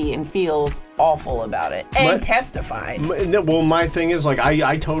guilty and feels awful about it and testified. Well, my thing is, like,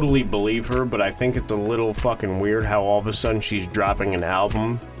 I totally believe her, but I think it's a little fucking weird how all of a sudden she's dropping an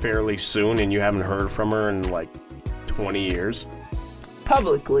album fairly soon and you haven't heard from her in like 20 years.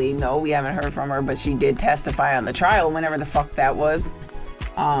 Publicly, no, we haven't heard from her, but she did testify on the trial, whenever the fuck that was,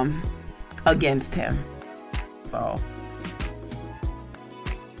 against him. So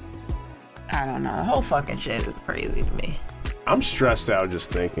I don't know. The whole fucking shit is crazy to me. I'm stressed out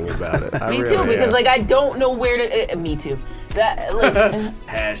just thinking about it. Me too, because like I don't know where to. Me too. That like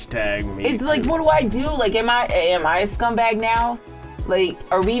hashtag me. It's too. like, what do I do? Like, am I a scumbag now? Like,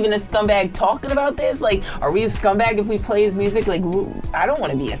 are we even a scumbag talking about this? Like, are we a scumbag if we play his music? Like, I don't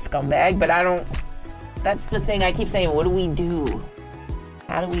want to be a scumbag, but I don't. That's the thing I keep saying. What do we do?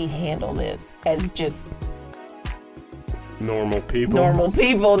 How do we handle this as just normal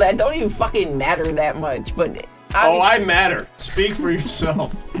people that don't even fucking matter that much? But I matter. Speak for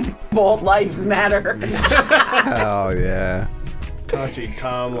yourself. Both lives matter. Oh yeah. Touchy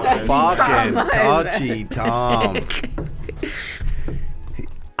Tom. Fucking touchy Tom.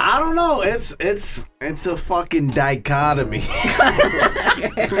 I don't know. It's a fucking dichotomy.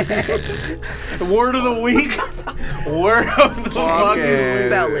 Word of the week. Word of the fucking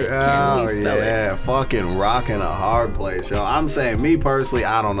spell it. Can we spell it? Fucking rocking a hard place, yo. I'm saying, me personally,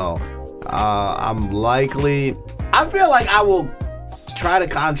 I don't know. I feel like I will try to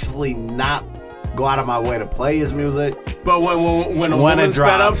consciously not go out of my way to play his music. But when a woman's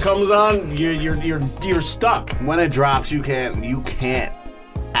fed up comes on, you're stuck. When it drops, you can't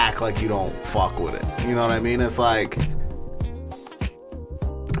act like you don't fuck with it. You know what I mean? It's like,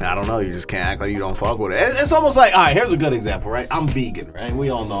 I don't know, you just can't act like you don't fuck with it. It's almost like, all right, here's a good example, right? I'm vegan, right? We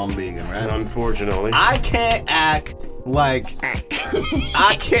all know I'm vegan, right? Unfortunately. I can't act like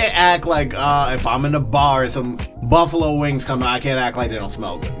if I'm in a bar and some buffalo wings come out, I can't act like they don't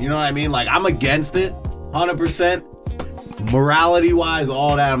smell good. You know what I mean? Like, I'm against it 100%. Morality wise,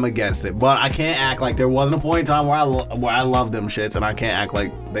 all that, I'm against it. But I can't act like there wasn't a point in time where I love them shits, and I can't act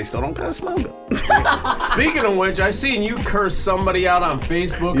like they still don't kind of smell good. Speaking of which, I seen you curse somebody out on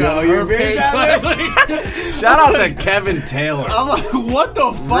Facebook Yo, on you her read page that, last week. Shout out to Kevin Taylor. I'm like, what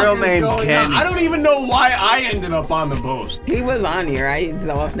the fuck Real is name going Kenny. on? I don't even know why I ended up on the post. He was on here, right? He's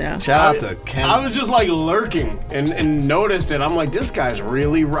off now. Shout out to Ken. I was just like lurking and noticed it. I'm like, this guy's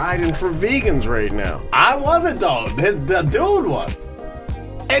really riding for vegans right now. I wasn't though. The dude was.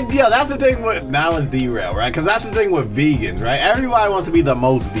 And yeah, that's the thing with now it's derail, right? Because that's the thing with vegans, right? Everybody wants to be the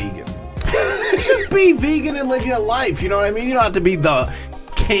most vegan. Just be vegan and live your life. You know what I mean? You don't have to be the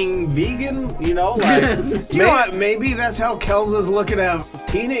king vegan. You know, like Maybe that's how Kelza's looking at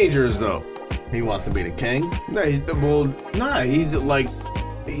teenagers, though. he wants to be the king.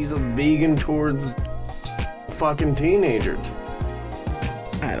 He's a vegan towards fucking teenagers.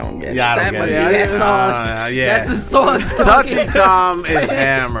 I don't get Yeah, I don't that. get Must it. be that sauce. Yeah. That's the sauce. Touchy Tom is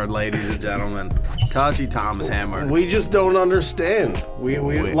hammered, ladies and gentlemen. Touchy Tom is hammered. We just don't understand. We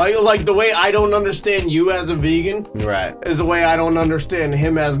like the way I don't understand you as a vegan Right. is the way I don't understand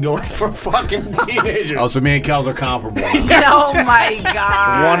him as going for fucking teenagers. Oh, so me and Kels are comparable. Oh my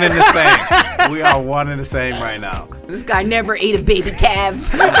god. One and the same. We are one and the same right now. This guy never ate a baby calf.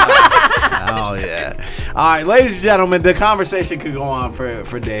 Oh yeah. All right, ladies and gentlemen, the conversation could go on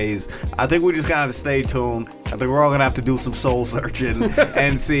for days. I think we just gotta stay tuned. I think we're all gonna have to do some soul searching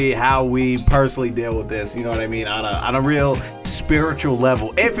and see how we personally deal with this. You know what I mean? On a real spiritual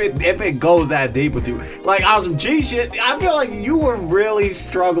level. If it goes that deep with you, like on some G shit, I feel like you were really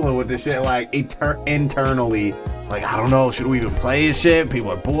struggling with this shit, like internally. Like, I don't know, should we even play this shit?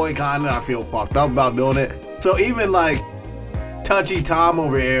 People are boycotting it. I feel fucked up about doing it. So even like Touchy Tom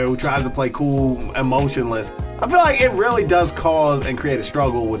over here who tries to play cool, emotionless, I feel like it really does cause and create a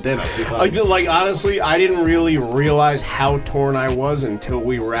struggle within us. Because Like honestly, I didn't really realize how torn I was until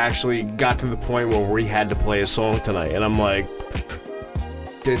we were actually got to the point where we had to play a song tonight, and I'm like,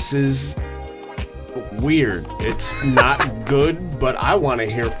 this is weird. It's not good, but I want to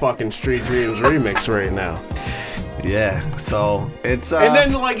hear fucking Street Dreams remix right now. yeah, so it's And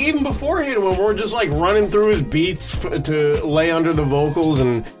then, like, even beforehand, when we're just, like, running through his beats to lay under the vocals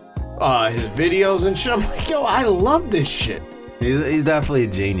and his videos and shit, I'm like, yo, I love this shit. he's definitely a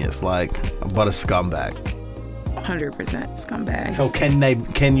genius, like, but a scumbag. 100% scumbag. So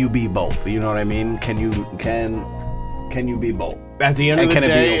can you be both? You know what I mean? Can you be both? At the end And of the can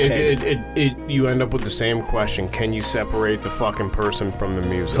it day, be okay? you end up with the same question. Can you separate the fucking person from the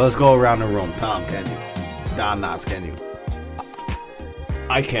music? So let's go around the room. Tom, can you? Don Knotts, can you?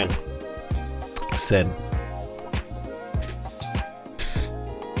 I can. Sid.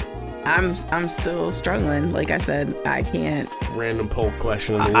 I'm still struggling. Like I said, I can't. Random poll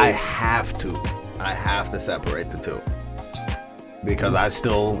question of the I week. have to separate the two because I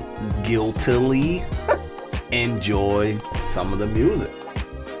still guiltily enjoy some of the music,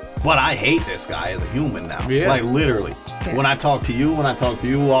 but I hate this guy as a human now. Yeah. Like literally, Yeah. when I talk to you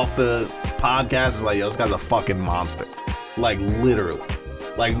off the podcast, it's like, yo, this guy's a fucking monster. Like literally,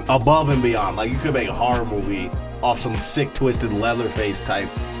 like above and beyond. Like you could make a horror movie off some sick, twisted Leatherface type.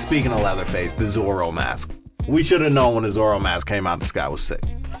 Speaking of Leatherface, the Zorro mask. We should have known when the Zorro mask came out, this guy was sick.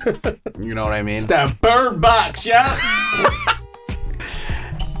 You know what I mean? That Bird Box, yeah.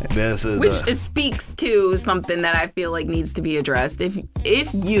 This is Which speaks to something that I feel like needs to be addressed.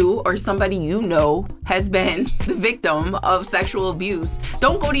 If you or somebody you know has been the victim of sexual abuse,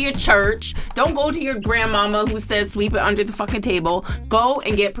 don't go to your church. Don't go to your grandmama who says sweep it under the fucking table. Go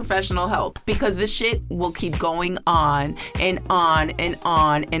and get professional help because this shit will keep going on and on and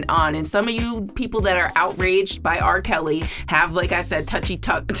on and on. And some of you people that are outraged by R. Kelly have, like I said, Touchy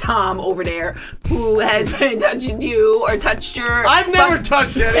Tom over there who has been touching you or touched your... I've never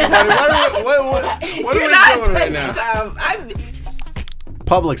touched anybody. What are we doing right now? Tom.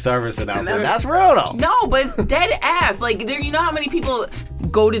 public service announcement. That's real though. No, but it's dead ass. Like, there, you know how many people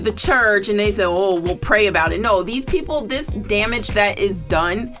go to the church and they say, "Oh, we'll pray about it." No, these people, this damage that is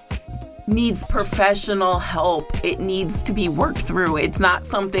done needs professional help. It needs to be worked through. It's not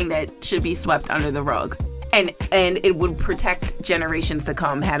something that should be swept under the rug. And it would protect generations to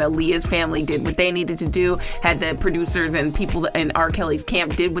come. Had Aaliyah's family did what they needed to do, had the producers and people in R. Kelly's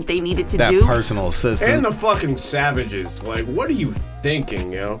camp did what they needed to do. That personal assistant. And the fucking savages. Like, what are you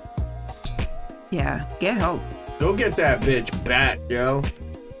thinking, yo? Yeah, get help. Go get that bitch back, yo.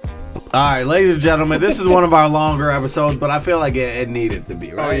 All right, ladies and gentlemen, this is one of our longer episodes, but I feel like it needed to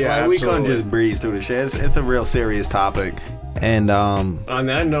be, right? Oh, yeah, like, we couldn't absolutely. just breeze through the shit. It's a real serious topic. And On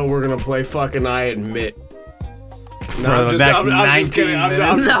that note, we're gonna play fucking I Admit. for the next 19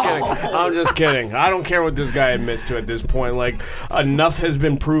 minutes. I'm just kidding. I don't care what this guy admits to at this point. Like, enough has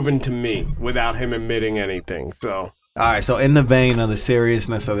been proven to me without him admitting anything. So All right, so in the vein of the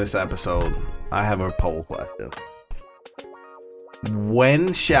seriousness of this episode, I have a poll question.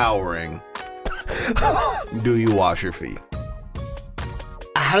 When showering, do you wash your feet?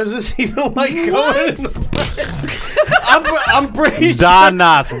 How does this even like go in? I'm pretty sure. Don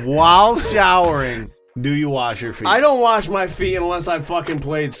Knotts, while showering, do you wash your feet? I don't wash my feet unless I fucking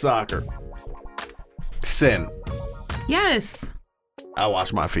played soccer. Sin. Yes. I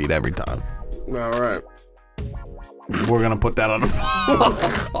wash my feet every time. All right. We're gonna put that on the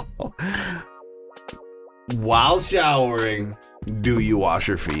poll. While showering, do you wash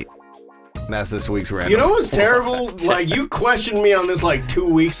your feet? That's this week's random. You know what's terrible? Like, you questioned me on this like 2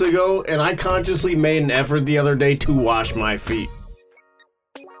 weeks ago, and I consciously made an effort the other day to wash my feet.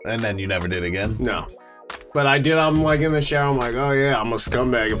 And then you never did again? No. But I did. I'm like in the shower. I'm like, oh yeah, I'm a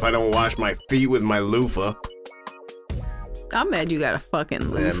scumbag if I don't wash my feet with my loofah. I'm mad you got a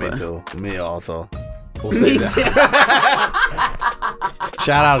fucking loofah. Yeah, me too. Me also. We'll Me say too. that.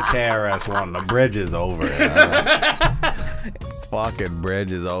 Shout out KRS-One. The bridge is over. Fucking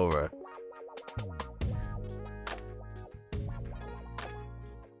bridge is over.